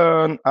 it's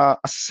a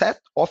set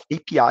of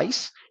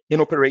APIs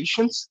and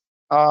operations.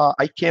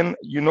 I can,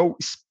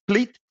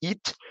 split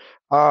it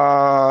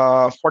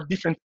for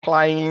different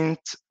client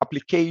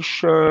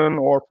application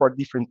or for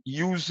different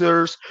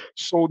users.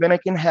 So then I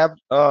can have,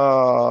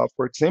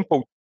 for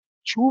example,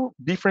 2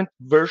 different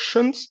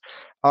versions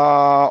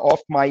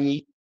of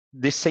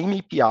the same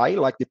API,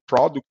 like the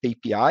product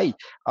API,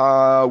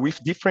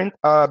 with different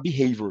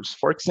behaviors.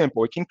 For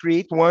example, I can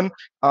create one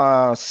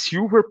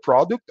silver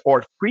product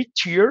or free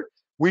tier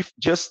with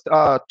just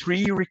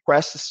 3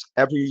 requests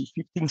every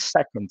 15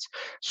 seconds.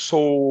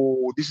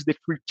 So this is the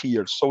free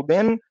tier. So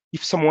then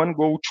if someone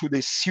go to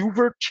the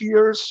silver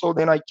tier, so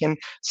then I can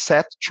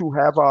set to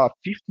have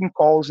 15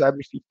 calls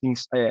every 15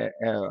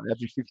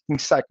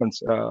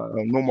 seconds,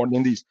 no more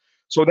than this.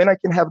 So then I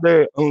can have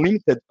the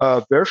unlimited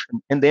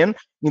version, and then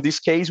in this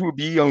case will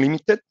be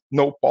unlimited,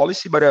 no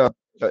policy, but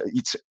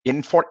it's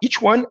in for each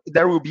one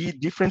there will be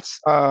different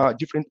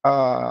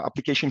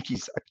application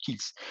keys.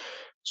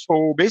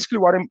 So basically,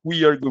 what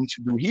we are going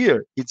to do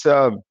here is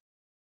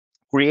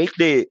create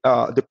the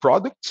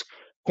products,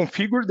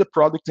 configure the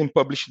product, and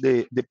publish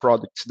the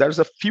products. There's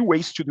a few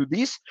ways to do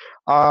this.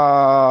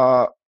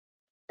 I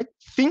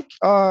think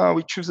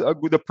we choose a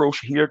good approach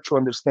here to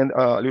understand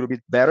a little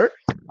bit better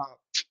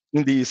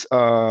in this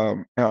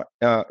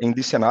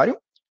scenario.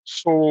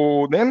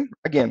 So then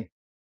again,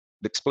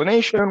 the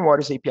explanation, what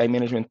is API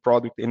management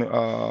product and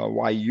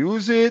why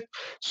use it.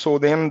 So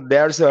then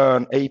there's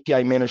an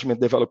API management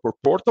developer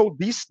portal.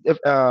 This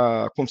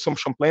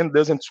consumption plan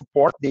doesn't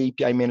support the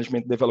API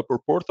management developer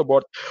portal,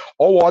 but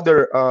all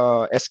other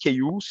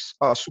SKUs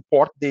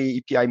support the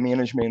API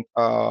management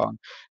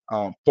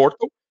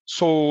portal.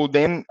 So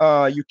then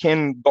you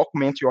can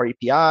document your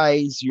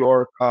APIs,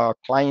 your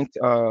client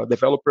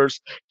developers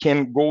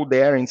can go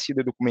there and see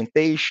the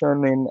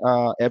documentation and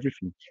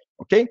everything,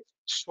 okay?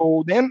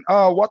 So then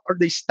what are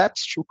the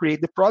steps to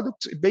create the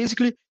product?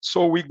 Basically,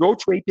 so we go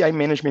to API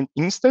management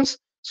instance.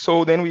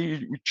 So then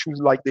we choose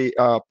like the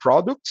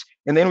product,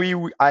 and then we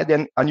add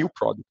a new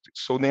product.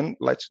 So then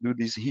let's do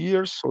this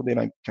here. So then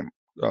I can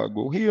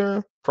go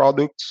here,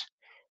 product.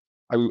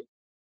 I will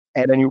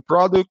add a new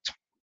product.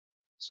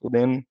 So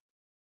then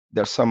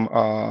there's some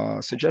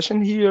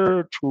suggestion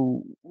here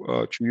to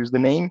use the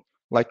name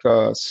like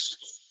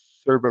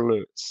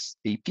serverless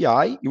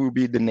API. It will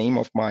be the name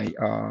of my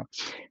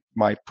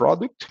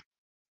product.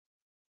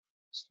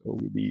 So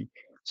it will be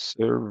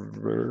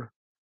serverless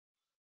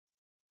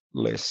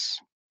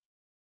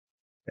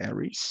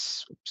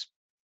Paris. Oops.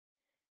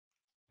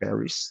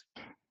 Paris.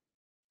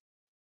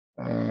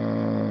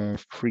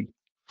 Free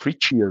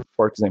tier,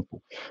 for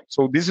example.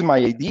 So this is my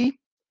ID.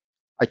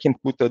 I can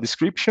put a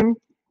description.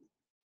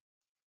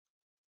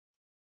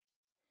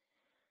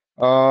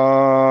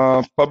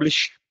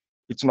 Publish,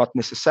 it's not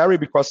necessary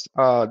because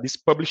this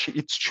publish,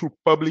 it's to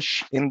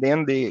publish, and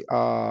then the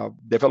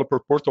developer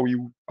portal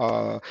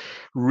will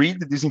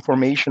read this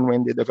information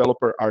when the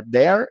developer are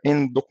there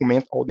and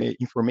document all the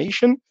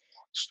information.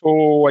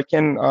 So I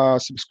can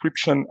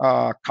subscription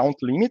count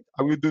limit.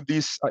 I will do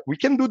this. We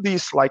can do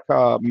this like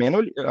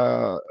manually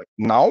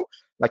now,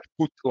 like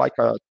put like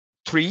a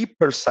 3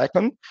 per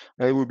second.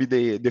 It will be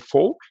the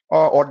default,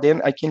 or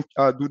then I can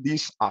do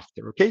this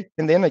after, okay?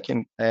 And then I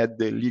can add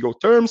the legal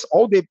terms,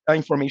 all the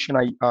information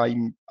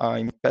I'm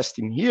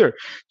pasting here.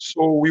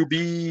 So will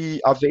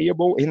be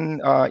available, and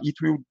it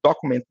will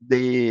document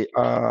the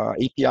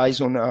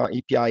APIs on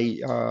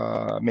API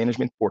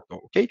management portal,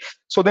 okay?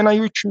 So then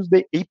I will choose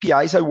the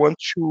APIs I want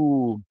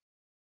to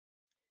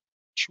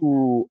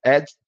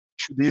add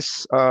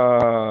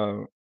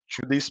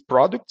to this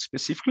product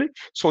specifically.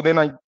 So then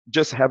I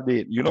just have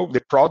the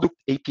the product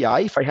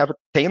API. If I have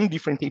 10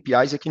 different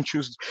APIs, I can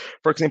choose,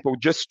 for example,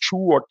 just 2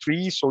 or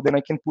 3. So then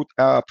I can put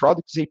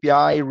products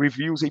API,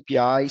 reviews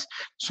APIs.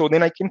 So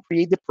then I can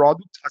create the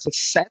product as a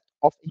set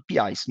of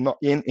APIs, not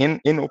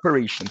in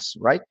operations,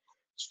 right?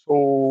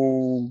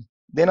 So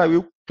then I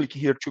will click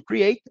here to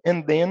create,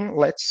 and then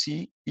let's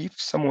see if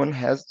someone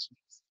has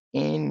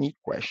any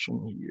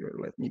question here.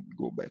 Let me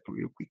go back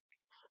real quick.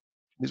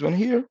 This one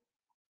here.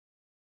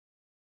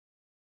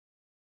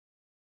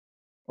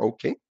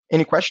 Okay.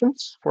 Any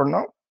questions for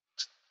now?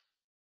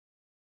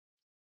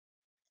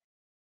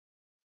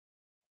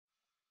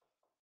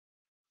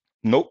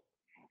 No.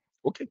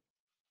 Okay.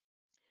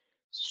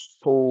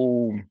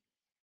 So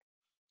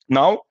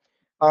now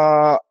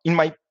in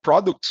my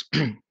products,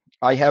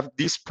 I have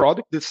this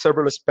product, this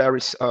serverless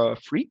Paris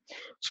free.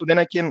 So then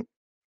I can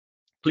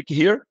click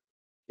here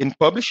and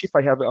publish if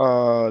I have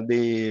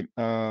the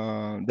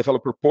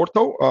developer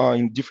portal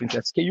in different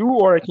SKU,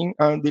 or I can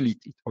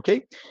delete it.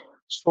 Okay.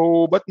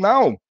 So, but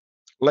now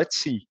let's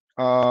see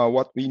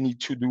what we need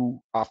to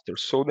do after.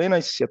 So then I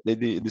set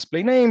the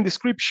display name,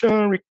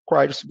 description,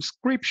 required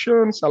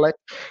subscription, select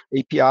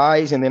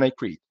APIs, and then I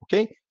create.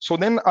 Okay. So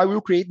then I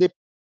will create the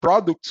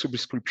product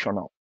subscription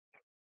now.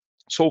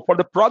 So for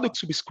the product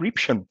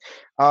subscription,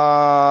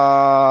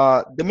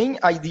 the main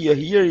idea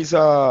here is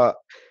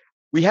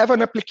we have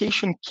an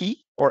application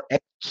key or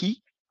app key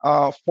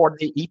for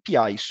the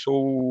API.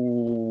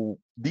 So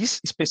this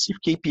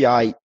specific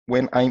API,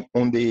 when I'm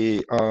on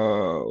the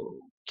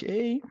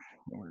okay,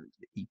 where are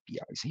the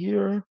APIs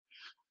here?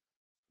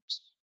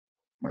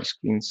 My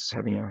screen's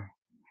having a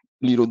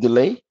little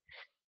delay.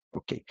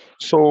 Okay,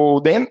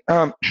 so then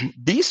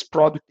this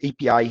product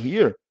API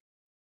here,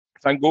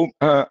 if I go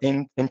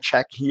and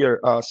check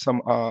here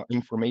some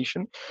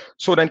information,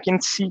 so then I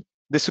can see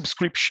the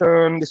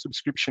subscription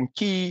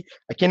key.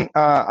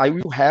 I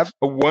will have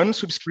a one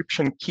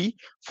subscription key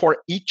for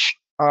each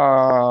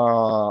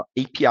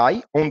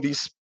API on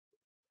this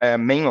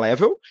main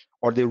level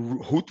or the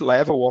root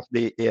level of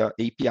the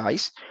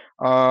APIs.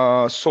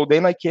 So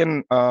then I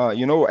can,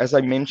 as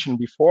I mentioned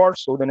before,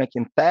 so then I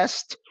can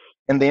test.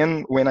 And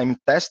then when I'm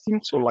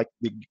testing, so like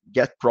the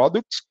get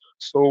products,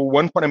 so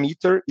one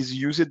parameter is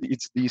used,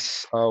 it's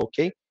this,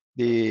 okay,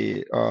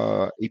 the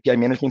API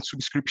management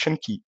subscription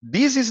key.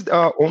 This is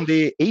on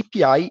the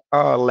API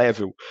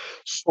level.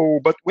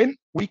 So, but when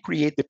we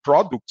create the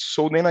product,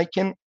 so then I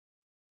can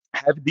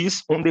have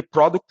this on the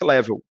product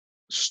level.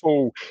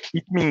 So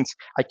it means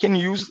I can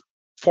use,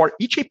 for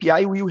each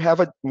API, we will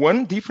have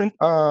one different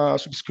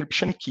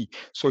subscription key.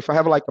 So if I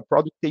have like a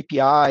product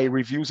API,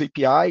 reviews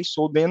API,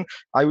 so then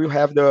I will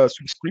have the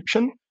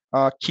subscription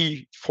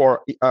key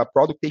for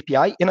product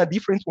API and a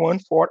different one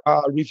for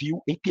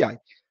review API.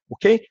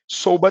 Okay.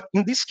 So, but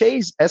in this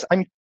case, as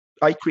I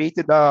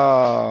created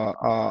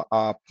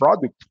a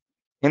product,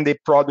 and the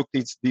product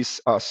is this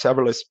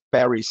serverless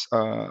Paris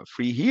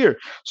free here.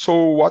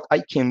 So what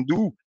I can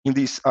do in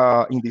this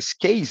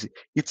case,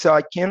 it's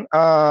I can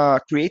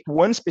create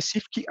one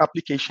specific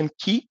application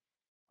key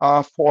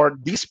for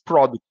this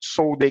product.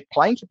 So the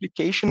client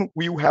application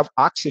will have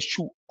access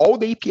to all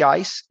the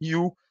APIs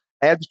you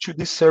add to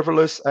this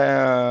serverless,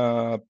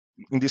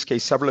 in this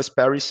case, serverless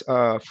Paris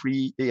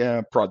free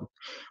product.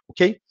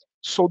 Okay.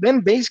 So then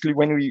basically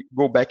when we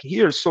go back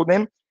here, so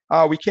then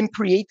we can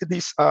create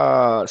this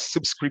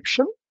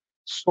subscription.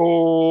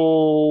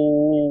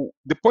 So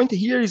the point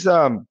here is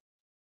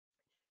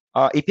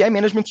API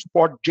management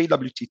support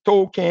JWT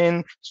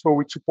token.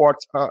 So it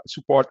supports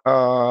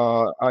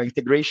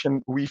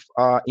integration with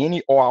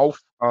any OAuth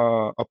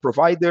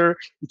provider.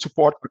 It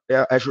supports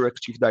Azure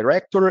Active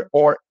Directory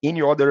or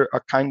any other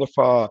kind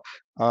of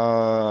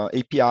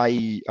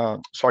API,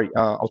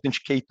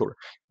 authenticator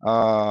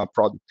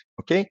product.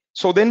 Okay,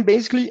 so then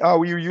basically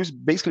we use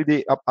basically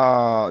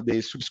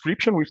the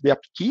subscription with the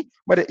API key.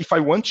 But if I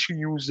want to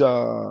use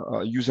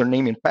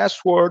username and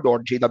password or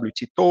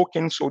JWT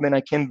token, so then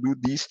I can do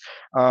this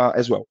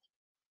as well.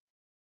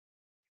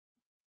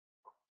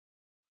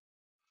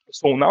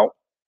 So now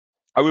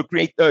I will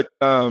create a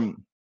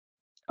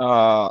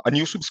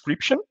new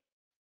subscription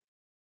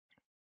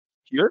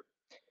here.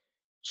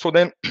 So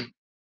then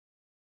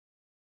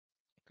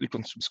click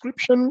on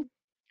subscription.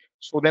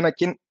 So then I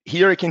can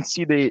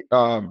see the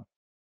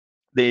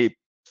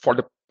for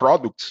the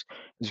products,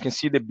 as you can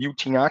see the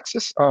built-in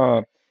access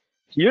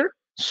here.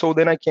 So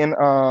then I can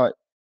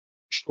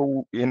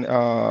show in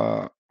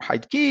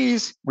hide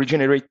keys,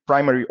 regenerate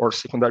primary or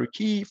secondary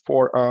key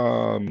for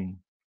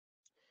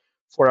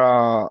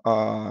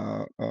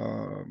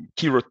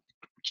key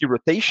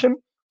rotation.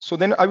 So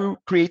then I will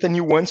create a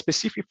new one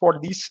specific for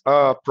this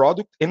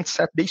product and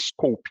set the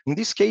scope. In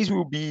this case,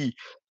 will be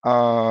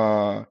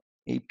APIM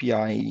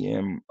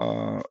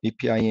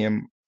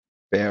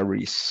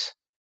Paris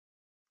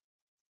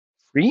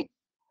free.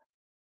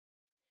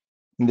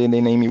 And then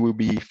the name will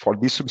be for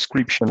this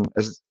subscription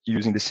as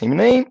using the same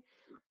name.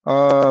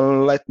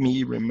 Let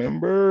me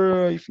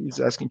remember if it's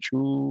asking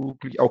to,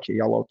 okay,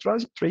 allow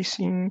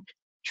tracing,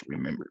 to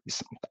remember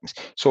this sometimes.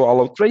 So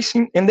allow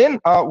tracing, and then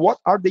what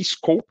are the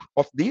scope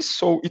of this?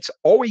 So it's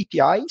all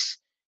APIs,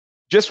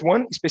 just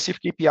one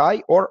specific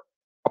API or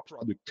a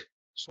product.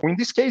 So in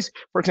this case,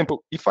 for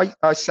example, if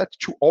I set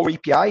to all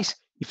APIs,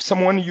 if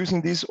someone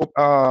using this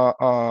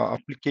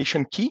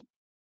application key,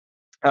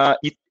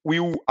 it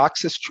will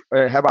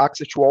have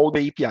access to all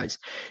the APIs.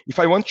 If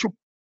I want to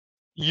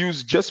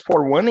use just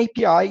for one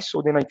API,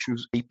 so then I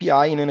choose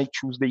API, and then I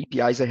choose the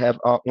APIs I have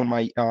on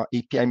my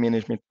API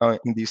management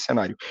in this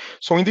scenario.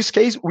 So in this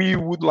case, we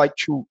would like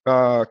to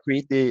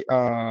create the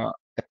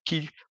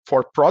key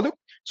for product.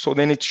 So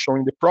then it's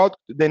showing the product.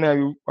 Then I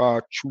will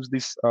choose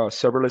this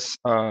serverless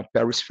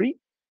Paris free,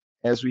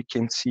 as we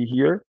can see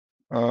here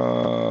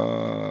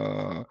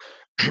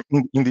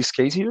in this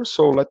case here.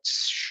 So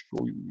let's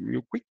show you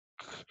real quick.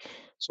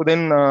 So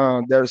then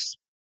there's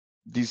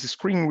this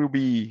screen will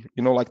be,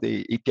 like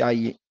the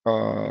API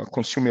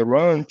consumer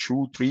 1,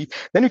 2, 3.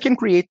 Then you can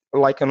create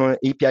like an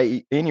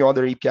API, any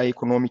other API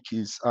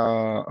economics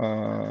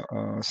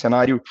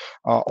scenario,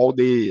 all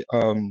the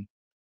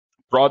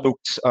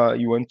products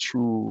you want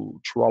to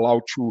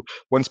allow to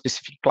one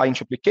specific client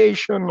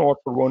application or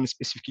for one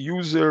specific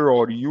user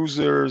or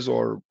users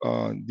or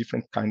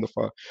different kind of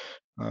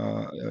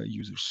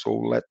users. So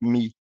let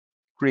me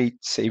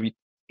save it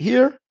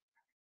here.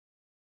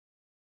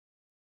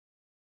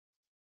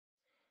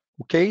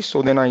 Okay,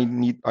 so then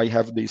I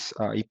have this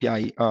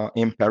API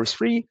in Paris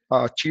free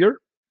tier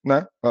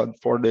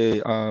for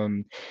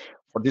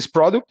this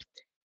product,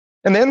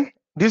 and then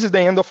this is the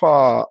end of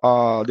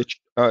the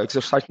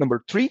exercise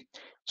number 3.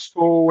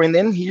 So, and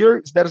then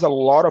here there's a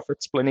lot of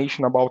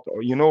explanation about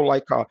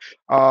like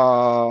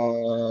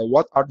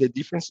what are the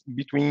difference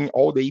between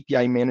all the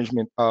API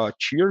management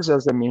tiers,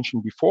 as I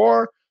mentioned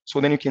before.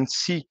 So then you can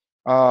see,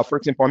 for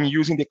example, I'm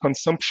using the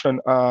consumption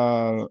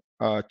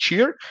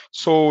tier.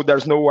 So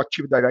there's no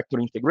Active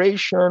Directory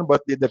integration,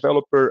 but the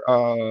developer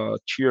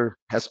tier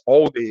has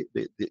all the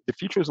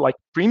features like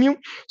premium.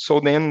 So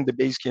then the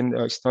basic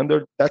and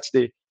standard, that's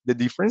the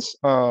difference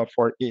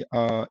for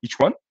each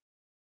one.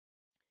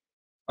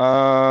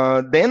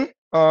 Then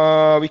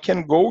we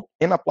can go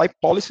and apply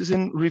policies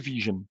and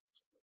revision.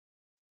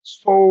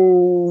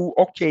 So,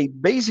 okay,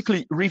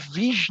 basically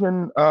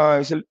revision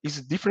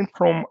is different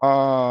from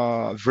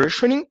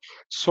versioning.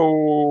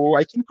 So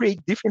I can create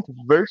different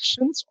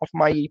versions of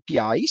my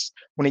APIs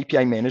on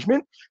API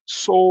management.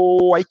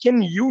 So I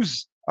can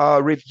use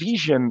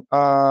revision.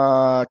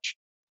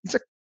 It's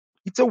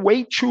a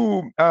way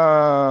to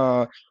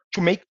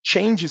make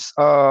changes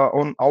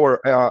on our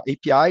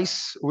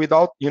APIs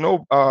without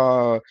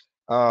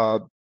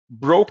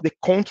broke the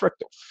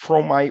contract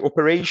from my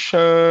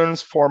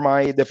operations for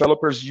my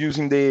developers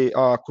using the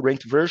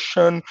current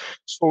version.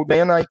 So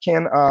then I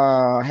can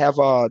have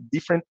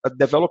different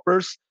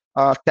developers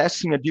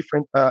testing a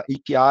different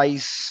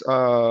APIs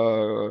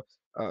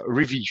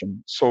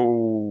revision.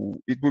 So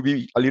it will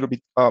be a little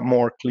bit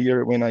more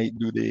clear when I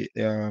do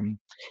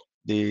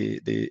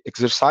the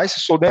exercise.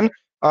 So then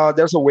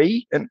there's a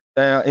way, and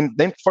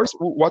then first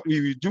what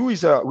we will do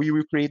is we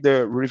will create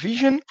the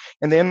revision,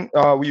 and then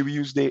we will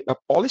use the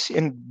policy,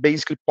 and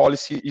basically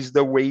policy is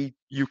the way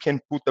you can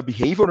put the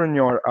behavior on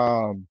your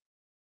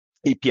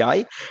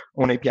API,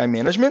 on API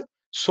management.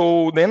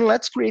 So then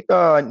let's create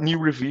a new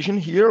revision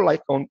here,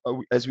 like on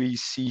as we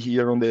see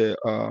here on the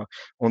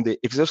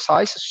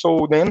exercise.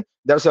 So then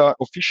there's a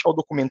official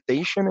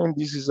documentation, and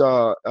this is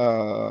a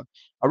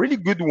really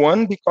good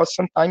one because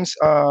sometimes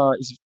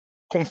it's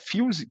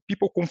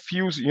people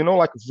confuse,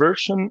 like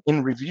version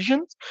and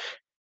revision,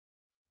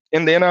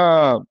 and then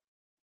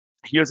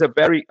here's a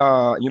very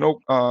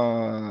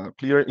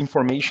clear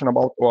information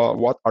about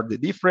what are the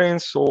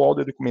difference. So all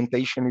the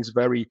documentation is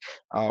very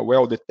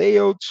well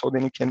detailed, so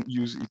then you can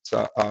use its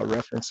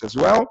reference as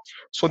well.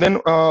 So then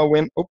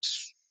when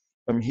oops,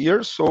 I'm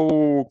here,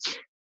 so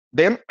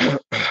then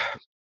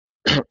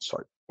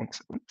sorry, one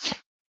second.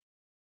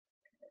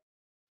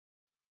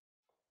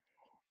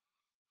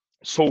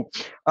 So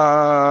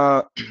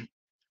I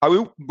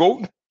will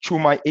go to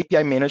my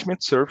API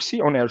management service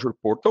on Azure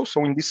portal.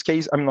 So in this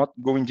case, I'm not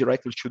going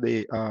directly to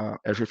the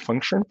Azure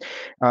function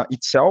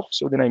itself.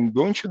 So then I'm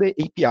going to the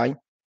API.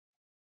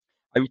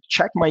 I will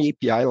check my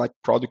API, like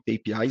product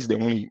API is the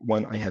only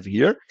one I have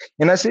here.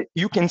 And as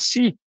you can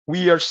see,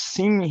 we are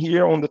seeing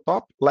here on the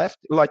top left,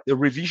 like the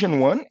revision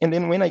one. And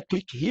then when I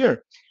click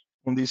here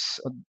on this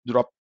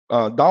drop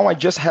down, I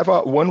just have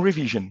a one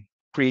revision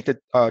created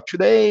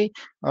today,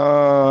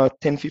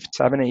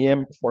 10:57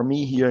 a.m. for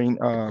me here in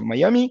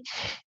Miami.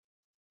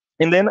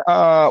 And then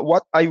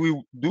what I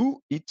will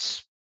do,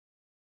 it's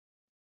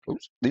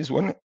this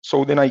one.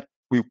 So then I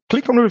will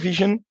click on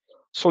revision.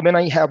 So then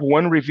I have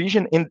one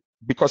revision, and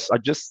because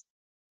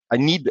I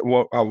need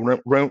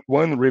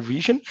one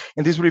revision,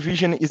 and this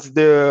revision is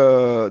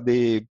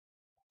the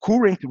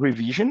current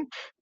revision.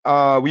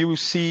 We will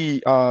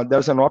see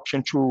there's an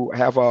option to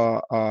have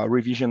a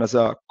revision as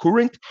a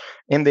current,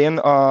 and then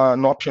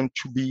an option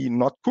to be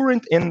not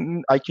current,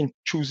 and I can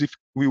choose if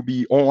will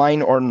be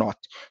online or not.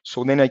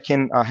 So then I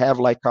can have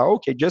like,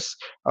 okay, just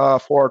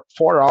for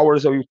 4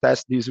 hours I will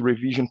test this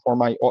revision for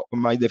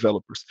my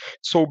developers.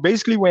 So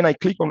basically when I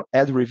click on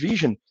add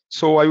revision,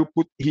 so I will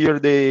put here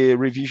the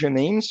revision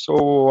name.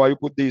 So I will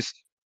put this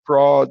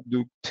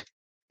product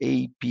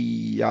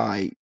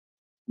API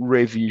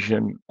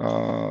revision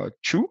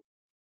 2,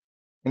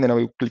 and then I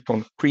will click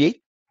on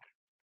create.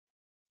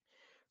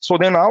 So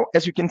then now,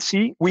 as you can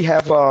see, we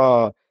have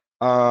the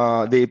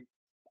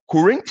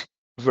current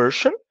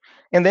version,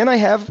 and then I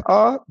have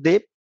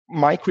the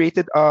my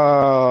created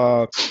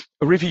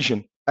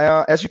revision.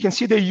 As you can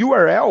see, the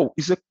URL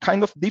is a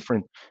kind of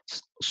different.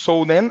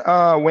 So then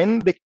when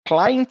the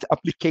client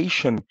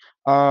application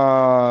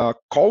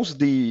calls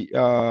the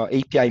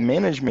API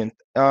management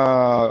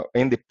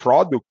and the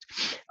product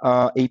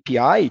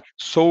API,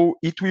 so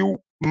it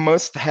will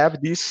must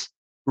have this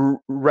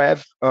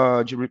rev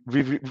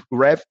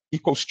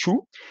equals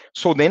 2.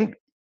 So then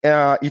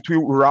it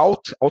will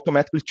route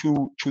automatically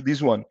to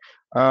this one.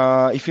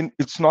 If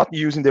it's not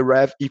using the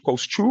rev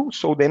equals 2,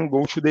 so then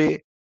go to the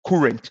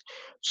current.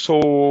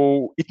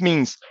 So it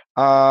means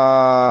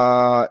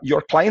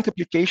your client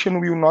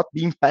application will not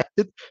be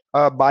impacted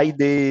by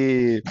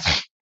the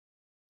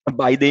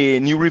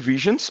new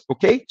revisions.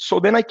 Okay, so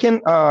then I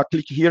can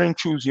click here and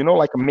choose,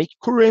 like make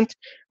current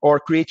or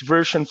create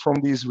version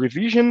from this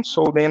revision.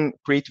 So then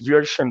create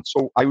version,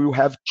 so I will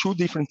have two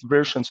different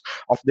versions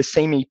of the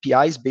same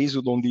APIs based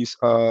on this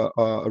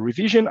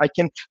revision. I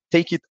can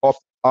take it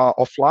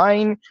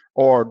offline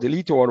or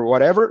delete or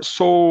whatever.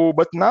 So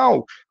but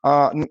now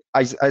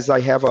as I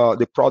have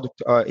the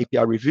product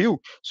API review,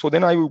 so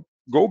then I will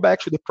go back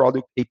to the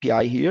product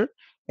API here,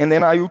 and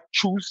then I will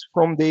choose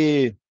from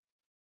the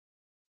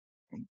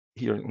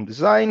here in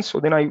design. So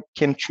then I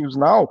can choose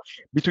now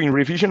between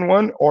revision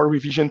 1 or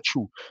revision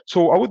 2.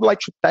 So I would like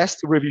to test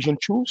revision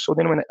 2. So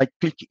then when I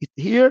click it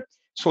here,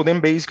 so then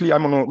basically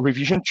I'm on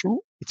revision 2.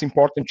 It's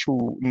important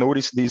to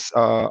notice this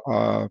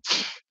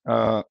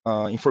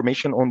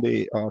information on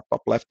the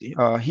top left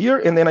here,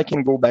 and then I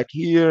can go back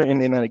here, and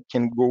then I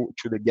can go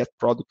to the get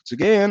products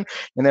again,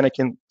 and then I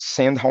can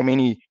send how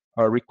many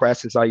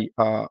requests I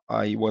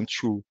want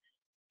to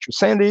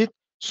send it.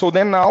 So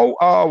then now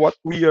what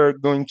we are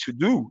going to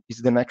do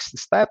is the next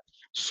step.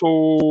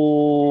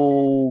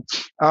 So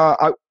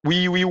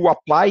we will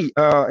apply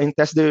and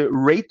test the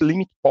rate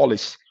limit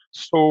policy.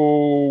 So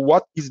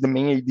what is the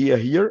main idea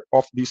here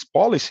of this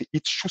policy?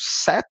 It's to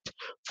set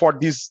for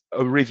this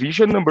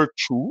revision number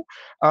 2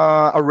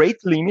 a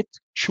rate limit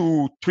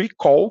to 3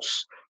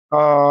 calls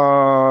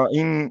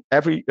in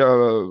every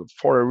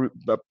for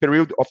a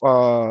period of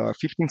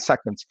 15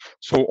 seconds.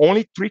 So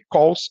only 3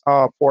 calls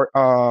for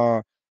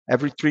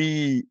every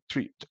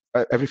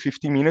every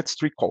 15 minutes,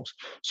 3 calls.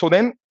 So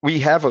then we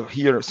have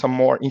here some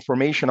more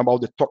information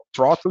about the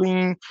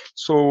throttling.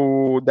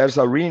 So there's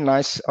a really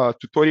nice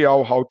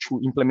tutorial how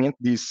to implement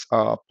this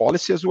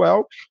policy as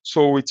well.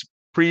 So it's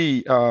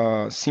pretty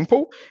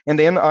simple, and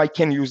then I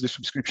can use the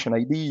subscription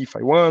ID if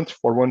I want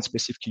for one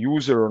specific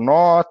user or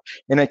not,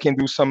 and I can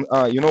do some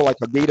like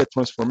a data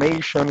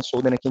transformation.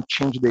 So then I can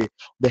change the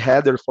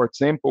header, for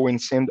example,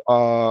 and send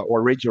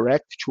or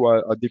redirect to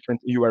a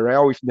different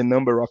URL if the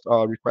number of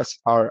requests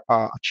are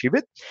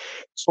achieved.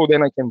 So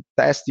then I can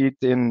test it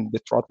in the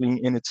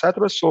throttling and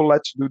etc. So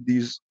let's do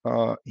this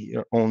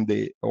here on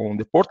the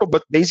portal.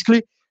 But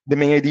basically, the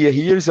main idea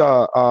here is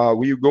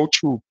we go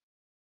to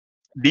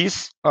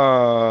this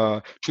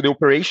to the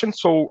operation,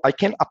 so I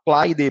can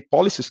apply the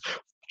policies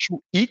to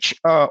each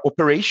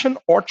operation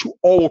or to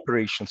all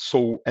operations,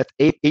 so at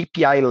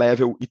API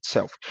level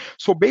itself.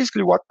 So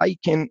basically what I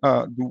can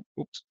do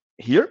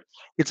here,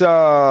 it's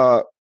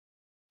to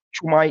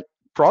my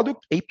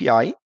product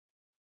API.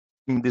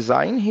 in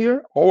design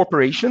here, all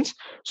operations.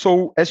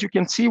 So as you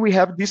can see, we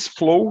have this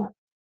flow,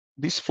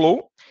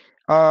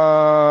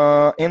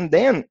 and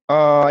then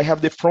I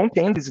have the front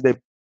end is the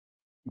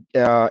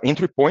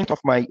entry point of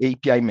my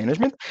API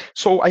management.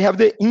 So I have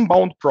the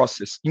inbound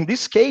process. In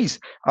this case,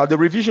 the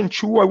revision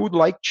 2, I would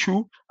like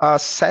to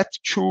set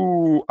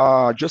to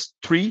just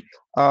 3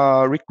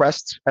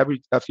 requests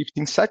every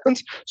 15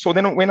 seconds. So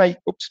then when I,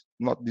 oops,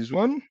 not this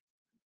one,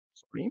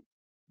 sorry,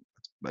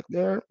 back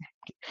there.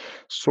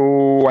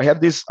 So I have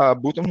this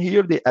button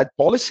here, the add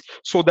policy.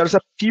 So there's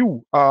a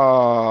few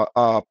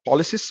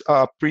policies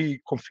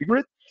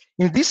pre-configured.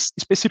 In this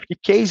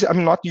specific case,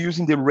 I'm not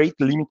using the rate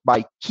limit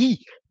by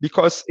key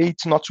because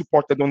it's not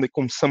supported on the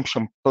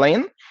consumption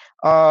plan,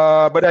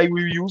 but I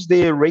will use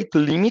the rate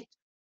limit,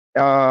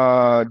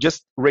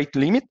 just rate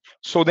limit.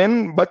 So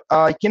then, but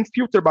I can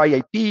filter by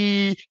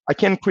IP. I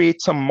can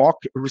create some mock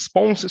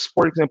responses.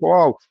 For example,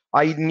 oh,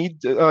 I need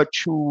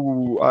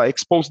to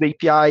expose the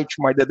API to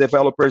my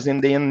developers,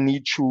 and then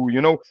need to,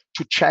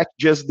 to check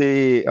just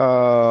the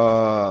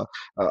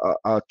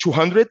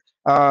 200.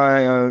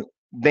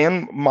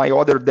 Then my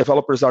other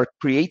developers are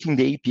creating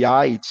the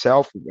API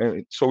itself.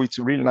 So it's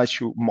really nice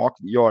to mock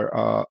your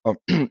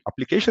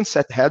application,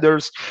 set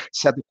headers,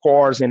 set the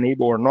cores,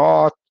 enable or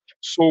not.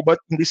 So, but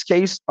in this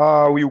case,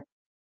 we'll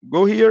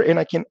go here and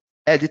I can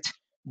edit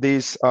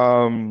this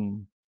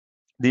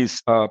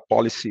this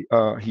policy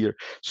here.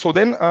 So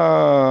then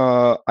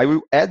I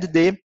will add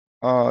the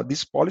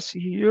this policy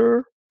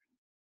here.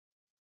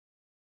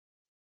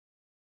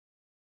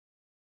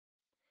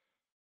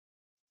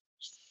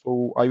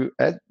 So I will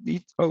add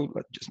it. Oh,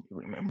 let's just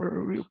remember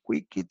real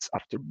quick. It's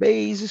after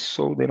base.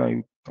 So then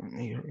I come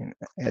here and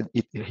add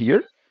it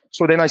here.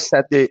 So then I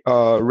set the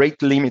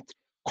rate limit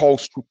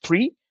calls to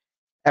 3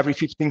 every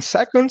 15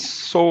 seconds.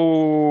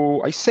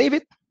 So I save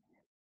it.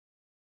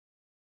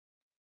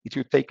 It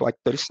will take like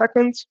 30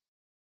 seconds.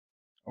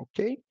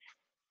 Okay.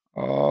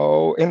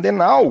 And then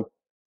now,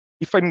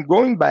 if I'm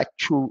going back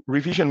to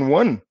revision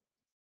 1,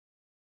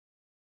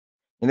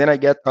 and then I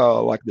get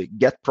like the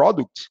get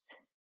product,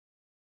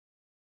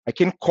 I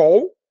can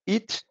call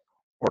it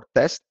or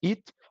test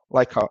it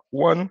like a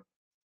 1,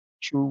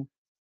 2,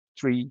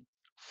 3,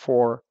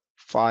 4,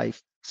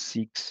 5,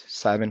 6,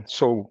 7.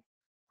 So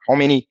how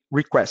many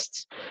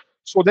requests?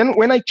 So then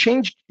when I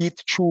change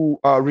it to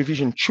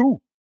revision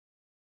 2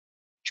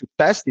 to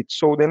test it,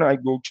 so then I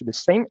go to the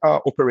same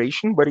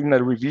operation, but in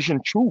a revision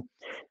 2,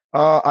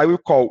 I will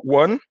call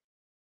 1,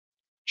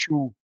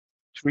 2,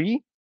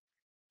 3,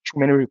 too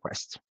many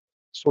requests.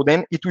 So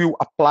then it will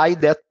apply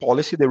that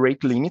policy, the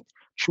rate limit,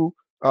 to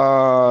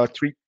 3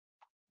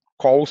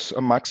 calls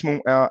a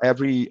maximum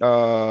every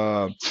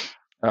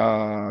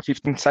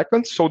 15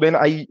 seconds. So then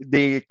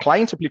the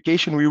client's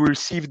application will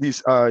receive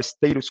this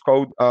status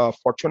code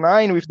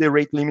 429 with the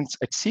rate limits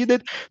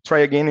exceeded. Try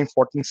again in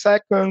 14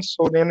 seconds.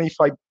 So then if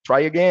I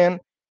try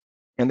again,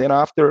 and then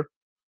after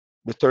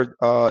the third,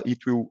 it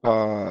will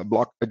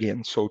block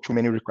again. So too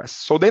many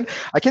requests. So then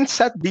I can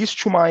set this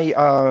to my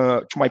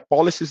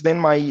policies, then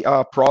my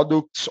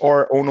products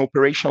or on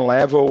operation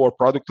level or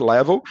product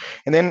level,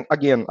 and then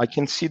again I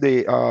can see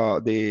the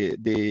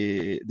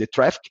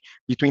traffic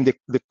between the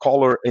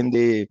caller and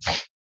the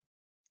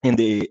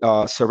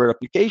server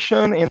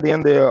application, and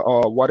then the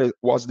what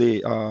was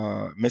the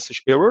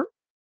message error.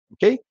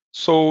 Okay,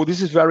 so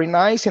this is very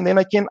nice, and then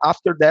I can,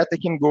 after that, I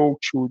can go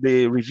to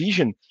the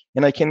revision,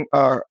 and I can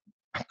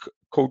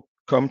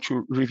come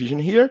to revision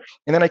here,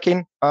 and then I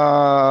can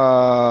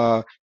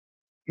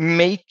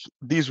make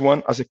this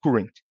one as a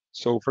current.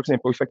 So for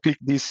example, if I click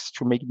this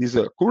to make this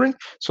a current,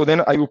 so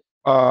then I will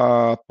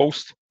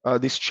post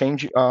this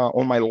change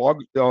on my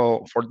log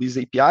for this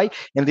API,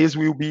 and this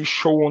will be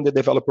shown on the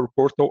developer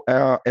portal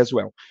as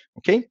well.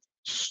 Okay,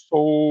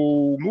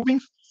 so moving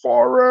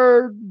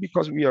forward,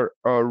 because we are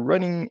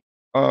running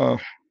a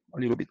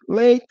little bit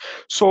late,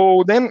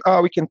 so then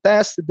we can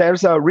test.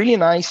 There's a really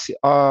nice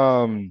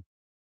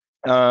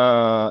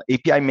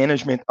API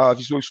management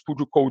Visual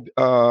Studio Code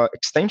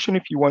extension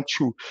if you want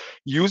to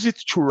use it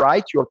to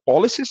write your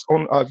policies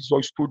on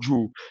Visual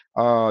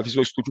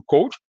Studio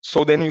Code.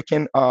 So then you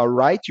can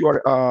write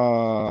your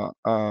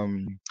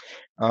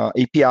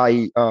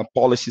API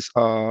policies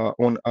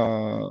on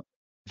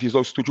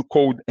Visual Studio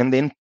Code and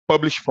then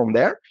publish from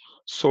there.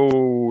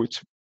 So it's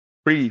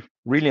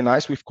really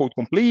nice with code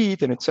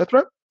complete and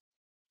etc.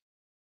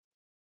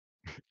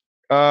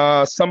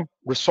 Some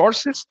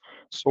resources.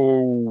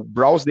 So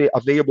browse the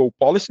available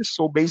policies.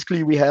 So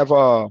basically we have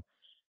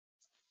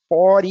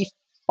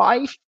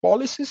 45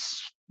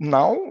 policies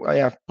now. I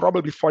have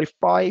probably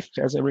 45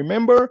 as I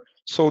remember.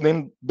 So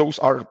then those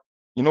are,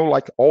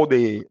 like all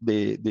the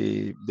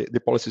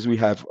policies we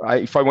have.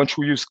 If I want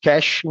to use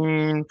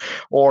caching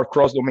or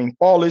cross-domain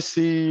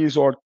policies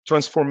or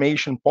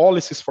transformation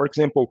policies, for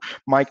example,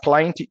 my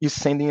client is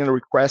sending a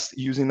request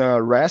using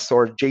a REST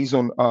or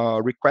JSON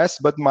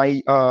request, but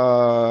my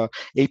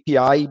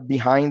API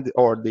behind,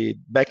 or the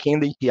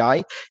backend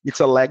API, it's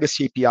a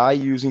legacy API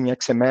using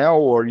XML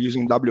or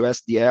using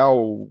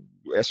WSDL,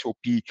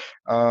 SOP,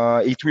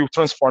 it will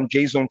transform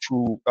JSON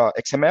to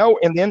XML,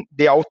 and then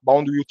the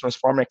outbound will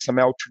transform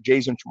XML to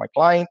JSON to my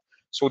client.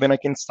 So then I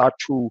can start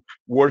to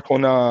work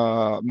on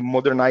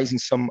modernizing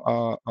some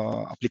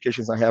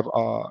applications I have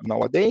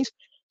nowadays.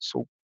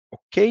 So,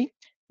 okay.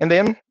 And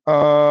then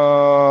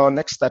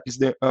next step is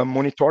the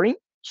monitoring.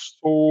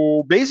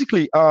 So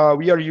basically,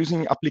 we are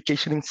using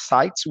application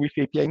insights with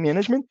API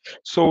management.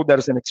 So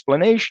there's an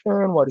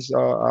explanation, what is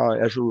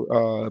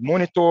Azure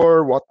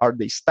Monitor, what are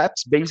the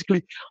steps,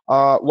 basically,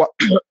 what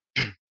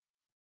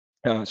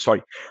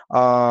sorry,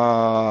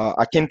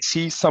 I can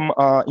see some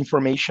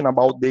information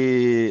about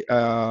the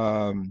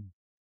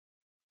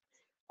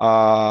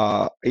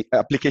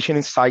application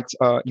insights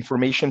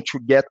information to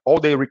get all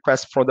the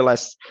requests for the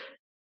last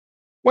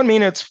 1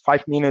 minute,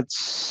 5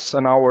 minutes,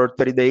 an hour,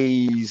 30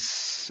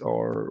 days,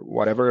 or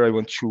whatever I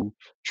want to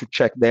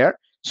check there.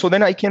 So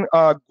then I can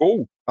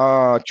go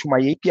to my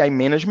API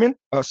management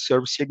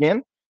service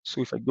again. So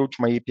if I go to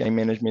my API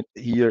management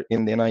here,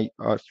 and then I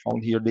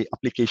found here the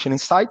application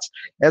insights,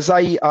 as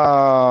I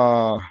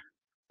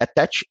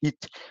attach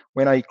it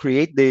when I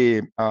create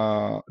the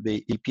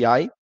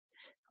API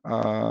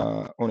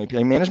on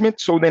API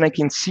management. So then I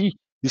can see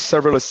the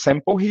serverless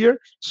sample here.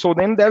 So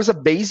then there's a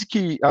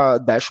basic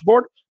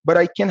dashboard, but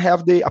I can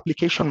have the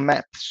application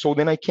map. So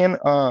then I can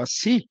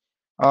see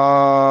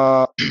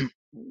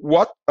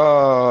what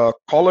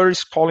color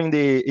is calling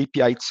the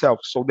API itself.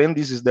 So then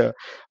this is the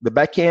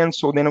backend.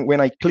 So then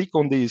when I click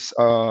on this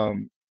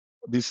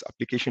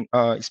application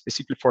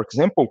specifically, for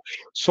example,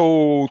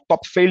 so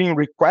top failing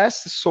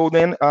requests. So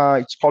then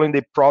it's calling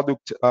the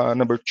product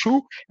number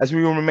 2. As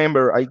we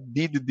remember, I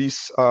did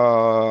this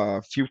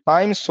few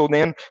times. So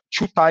then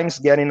 2 times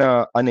getting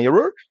an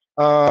error.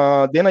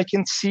 Then I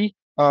can see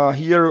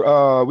here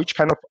which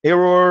kind of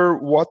error,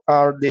 what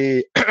are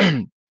the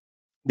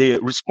the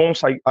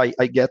response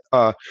I get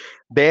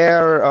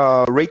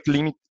there, rate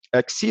limit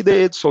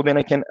exceeded. So then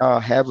I can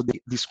have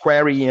this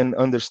query and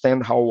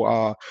understand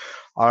how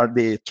are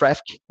the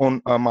traffic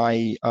on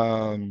my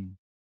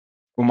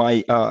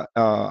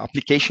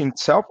application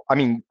itself. I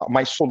mean,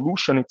 my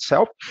solution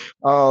itself.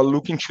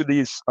 Looking to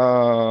this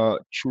to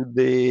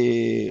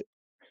the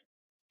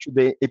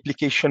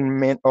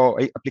application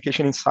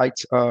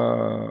insights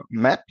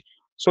map.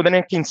 So then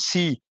I can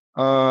see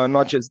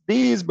not just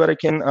this, but I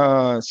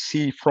can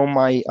see from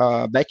my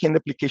backend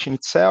application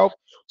itself.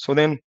 So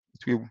then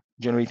it will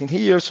generate in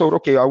here. So,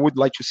 okay, I would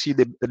like to see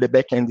the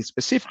backend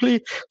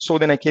specifically. So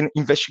then I can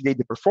investigate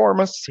the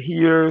performance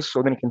here.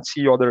 So then I can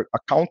see other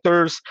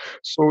counters.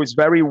 So it's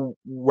very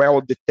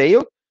well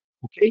detailed.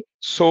 Okay,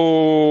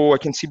 so I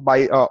can see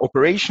by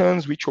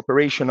operations, which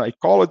operation I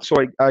call it. So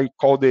I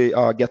call the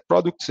get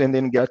products, and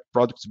then get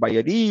products by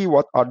ID,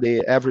 what are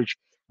the average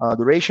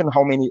duration,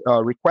 how many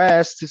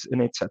requests,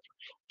 and etc.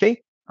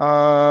 Okay,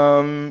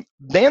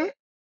 then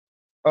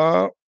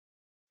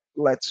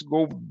let's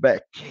go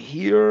back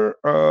here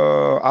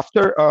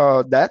after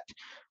that.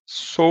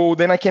 So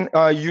then I can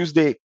use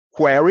the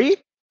query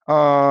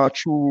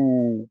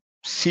to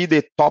see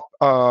the top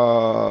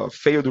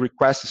failed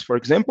requests, for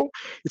example.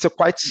 It's a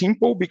quite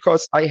simple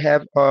because I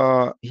have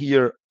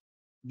here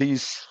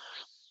this,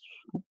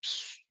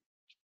 oops,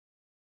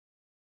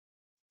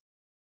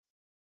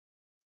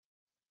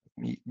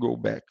 let me go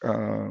back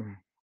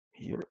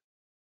here.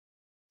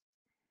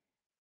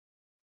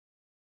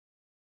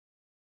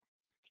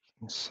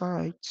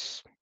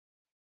 Insights,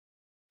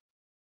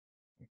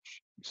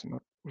 it's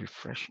not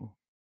refreshing.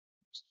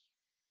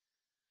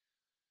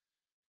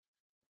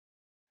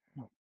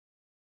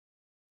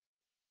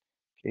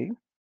 Okay.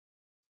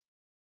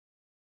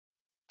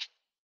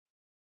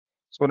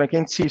 So I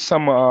can see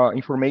some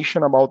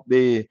information about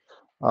the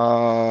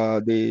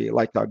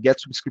like get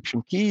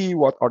subscription key,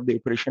 what are the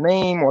operation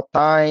name, what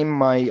time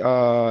my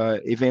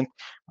event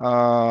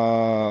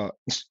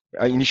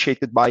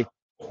initiated by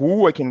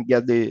who. I can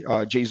get the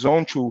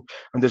JSON to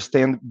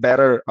understand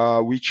better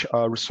which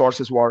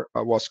resources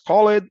was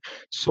called.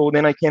 So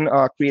then I can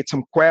create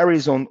some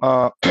queries on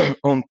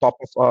on top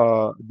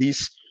of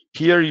this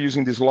here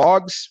using these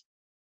logs.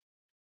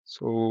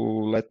 So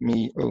let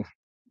me, oh,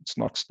 it's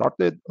not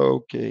started.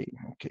 Okay.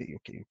 Okay,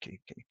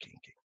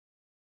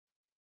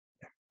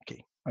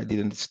 I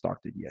didn't start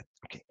it yet.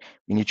 Okay,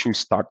 we need to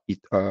start it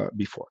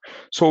before.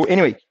 So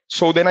anyway,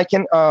 so then I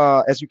can,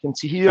 as you can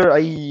see here,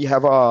 I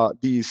have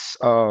this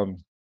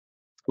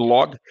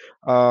log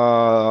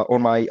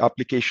on my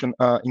application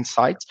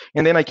insights,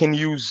 and then I can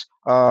use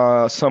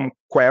some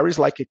queries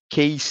like a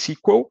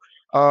KSQL,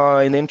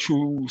 and then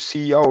to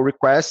see our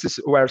requests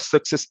where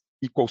success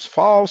equals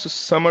false,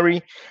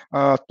 summary,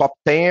 top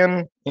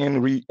 10,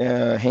 and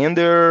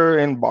render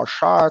and bar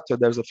chart. So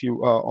there's a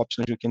few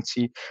options you can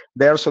see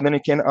there. So then you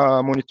can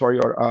monitor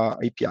your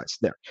APIs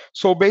there.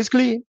 So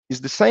basically, it's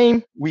the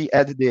same. We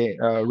add the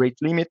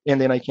rate limit, and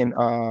then I can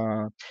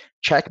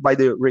check by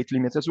the rate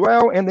limit as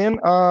well. And then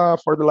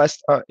for the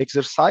last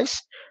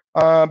exercise,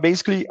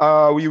 basically,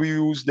 we will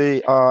use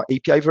the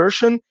API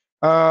version.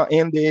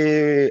 And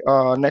the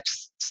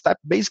next step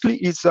basically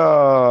is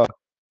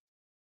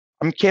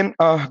I can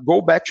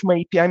go back to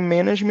my API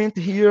management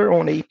here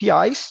on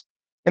APIs.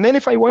 And then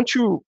if I want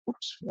to,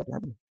 oops, what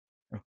happened?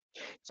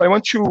 If I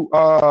want to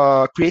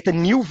create a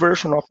new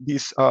version of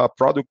this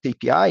product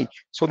API,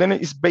 so then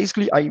it's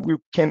basically I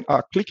will can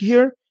click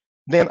here,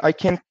 then I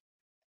can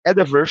add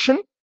a version,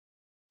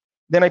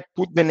 then I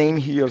put the name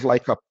here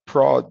like a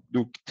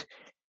product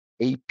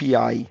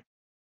API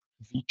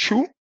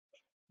v2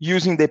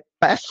 using the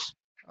path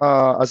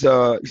as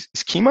a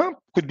schema,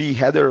 could be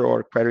header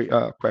or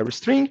query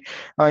string.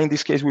 In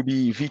this case, would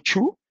be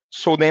v2.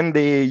 So then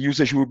the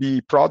usage will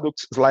be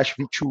products slash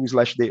v2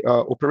 slash the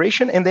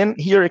operation. And then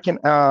here I can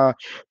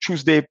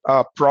choose the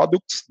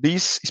products.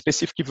 This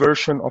specific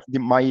version of the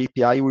my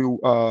API will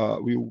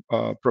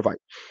provide.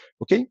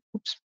 Okay.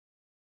 Oops.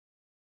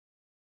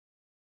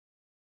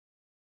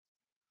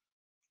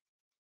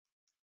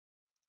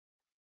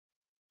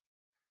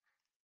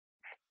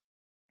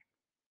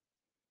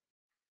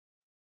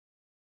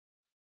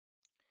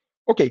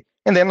 Okay,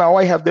 and then now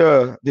I have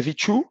the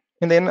v2,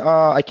 and then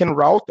I can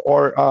route,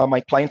 or my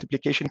client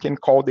application can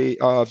call the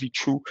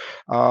v2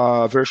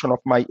 version of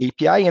my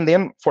API, and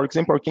then, for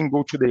example, I can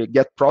go to the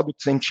get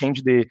products and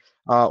change the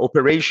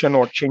operation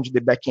or change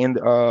the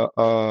backend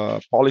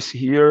policy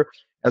here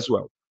as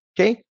well.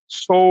 Okay,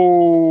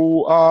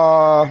 so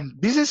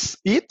this is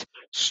it.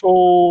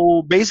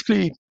 So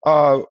basically,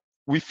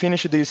 we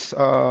finished this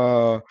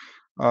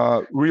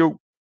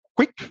real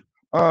quick.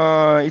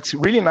 It's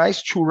really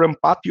nice to ramp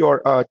up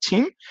your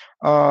team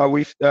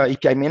with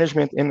API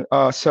management and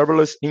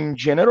serverless in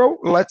general.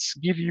 Let's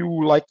give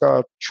you like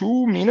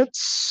 2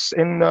 minutes,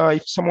 and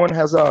if someone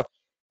has a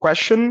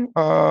question,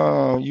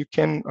 you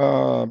can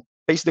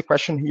paste the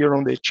question here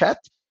on the chat,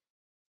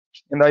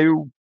 and I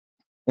will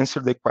answer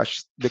the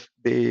question,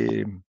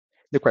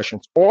 the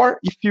questions. Or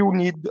if you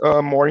need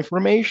more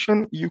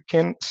information, you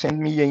can send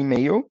me an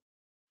email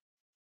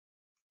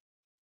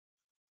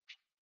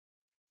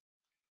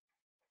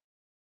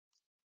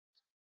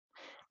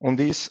on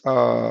this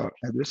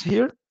address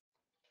here.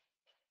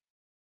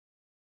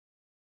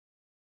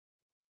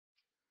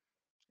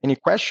 Any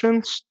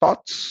questions,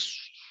 thoughts?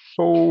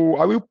 So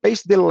I will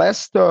paste the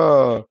last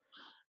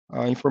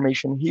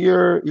information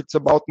here. It's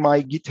about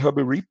my GitHub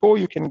repo.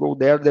 You can go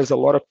there. There's a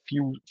lot of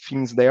few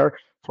things there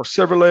for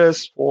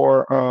serverless,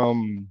 for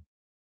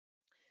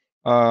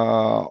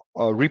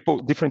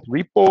different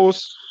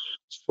repos.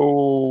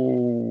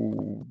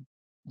 So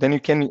then you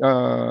can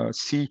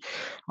see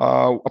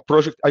a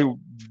project I've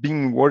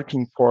been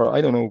working for,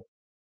 I don't know,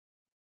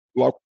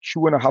 like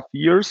 2.5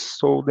 years.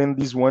 So then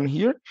this one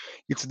here,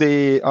 it's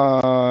the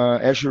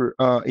Azure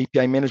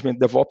API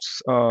Management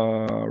DevOps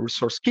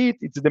resource kit.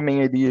 It's the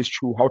main idea is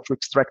to how to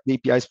extract the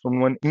APIs from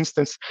one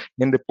instance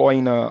and deploy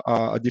in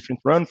a different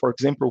run. For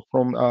example,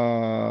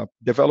 from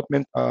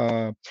development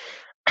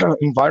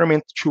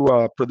environment to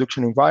a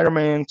production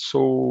environment.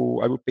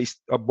 So I will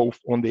paste both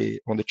on the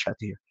chat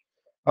here.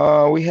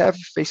 We have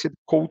faced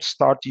cold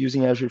start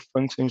using Azure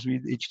Functions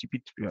with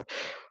HTTP.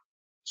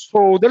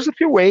 So there's a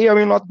few ways. I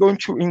will not go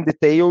into in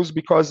details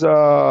because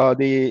the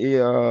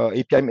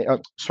API,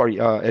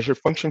 Azure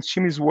Functions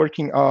team is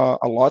working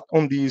a lot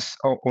on this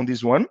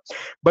one.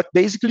 But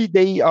basically,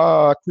 they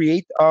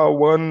create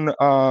one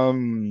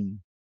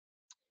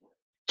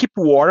keep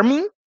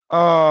warming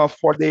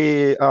for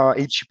the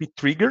HTTP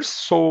triggers.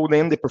 So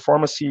then the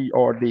performance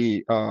or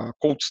the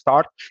cold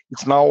start,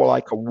 it's now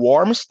like a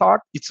warm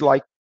start. It's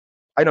like,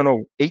 I don't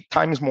know, 8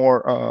 times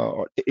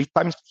more, 8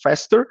 times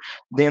faster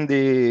than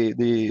the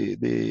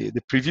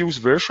previous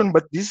version.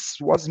 But this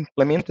was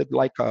implemented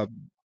like a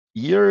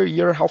year and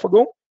a half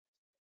ago.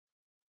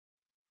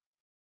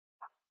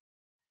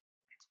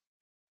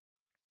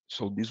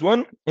 So this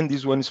one, and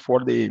this one is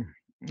for the,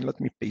 let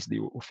me paste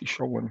the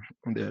official one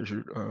on the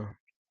Azure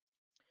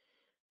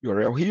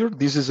URL here.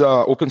 This is a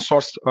open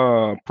source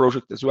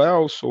project as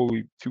well. So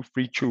feel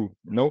free to,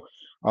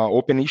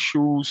 open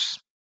issues,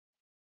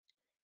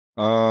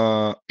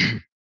 add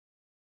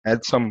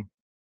some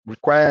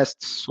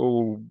requests.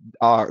 So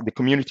the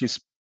community is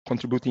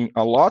contributing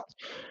a lot.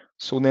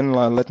 So then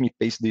let me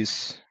paste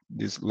this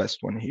last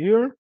one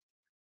here.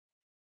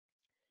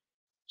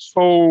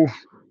 So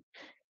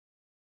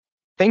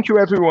thank you,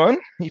 everyone.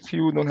 If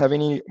you don't have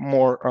any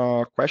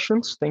more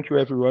questions, thank you,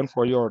 everyone,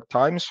 for your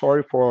time.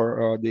 Sorry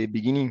for the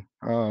beginning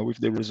with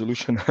the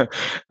resolution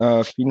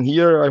thing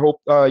here. I hope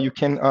you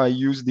can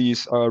use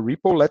this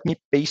repo. Let me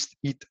paste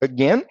it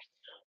again,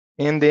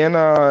 and then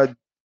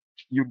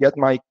you get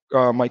my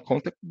my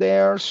contact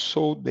there.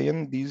 So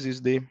then this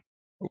is the,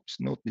 oops,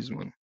 not this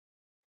one.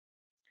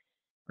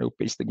 I'll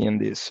paste again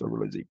this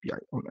serverless API.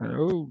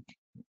 Oh,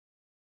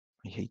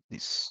 I hate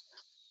this.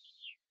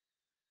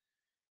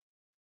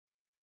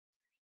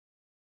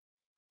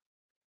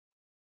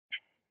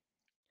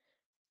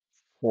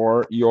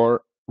 For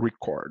your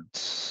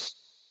records.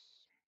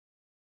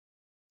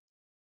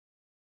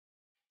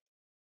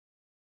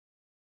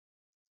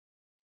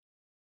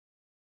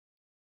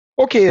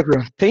 Okay,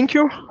 everyone. Thank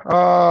you.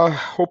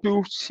 Hope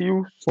you see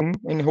you soon,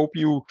 and hope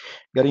you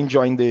get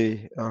enjoying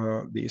the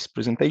this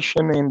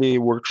presentation and the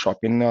workshop.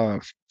 And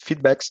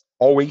feedbacks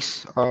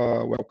always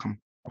welcome.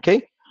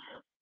 Okay.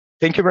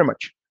 Thank you very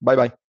much. Bye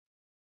bye.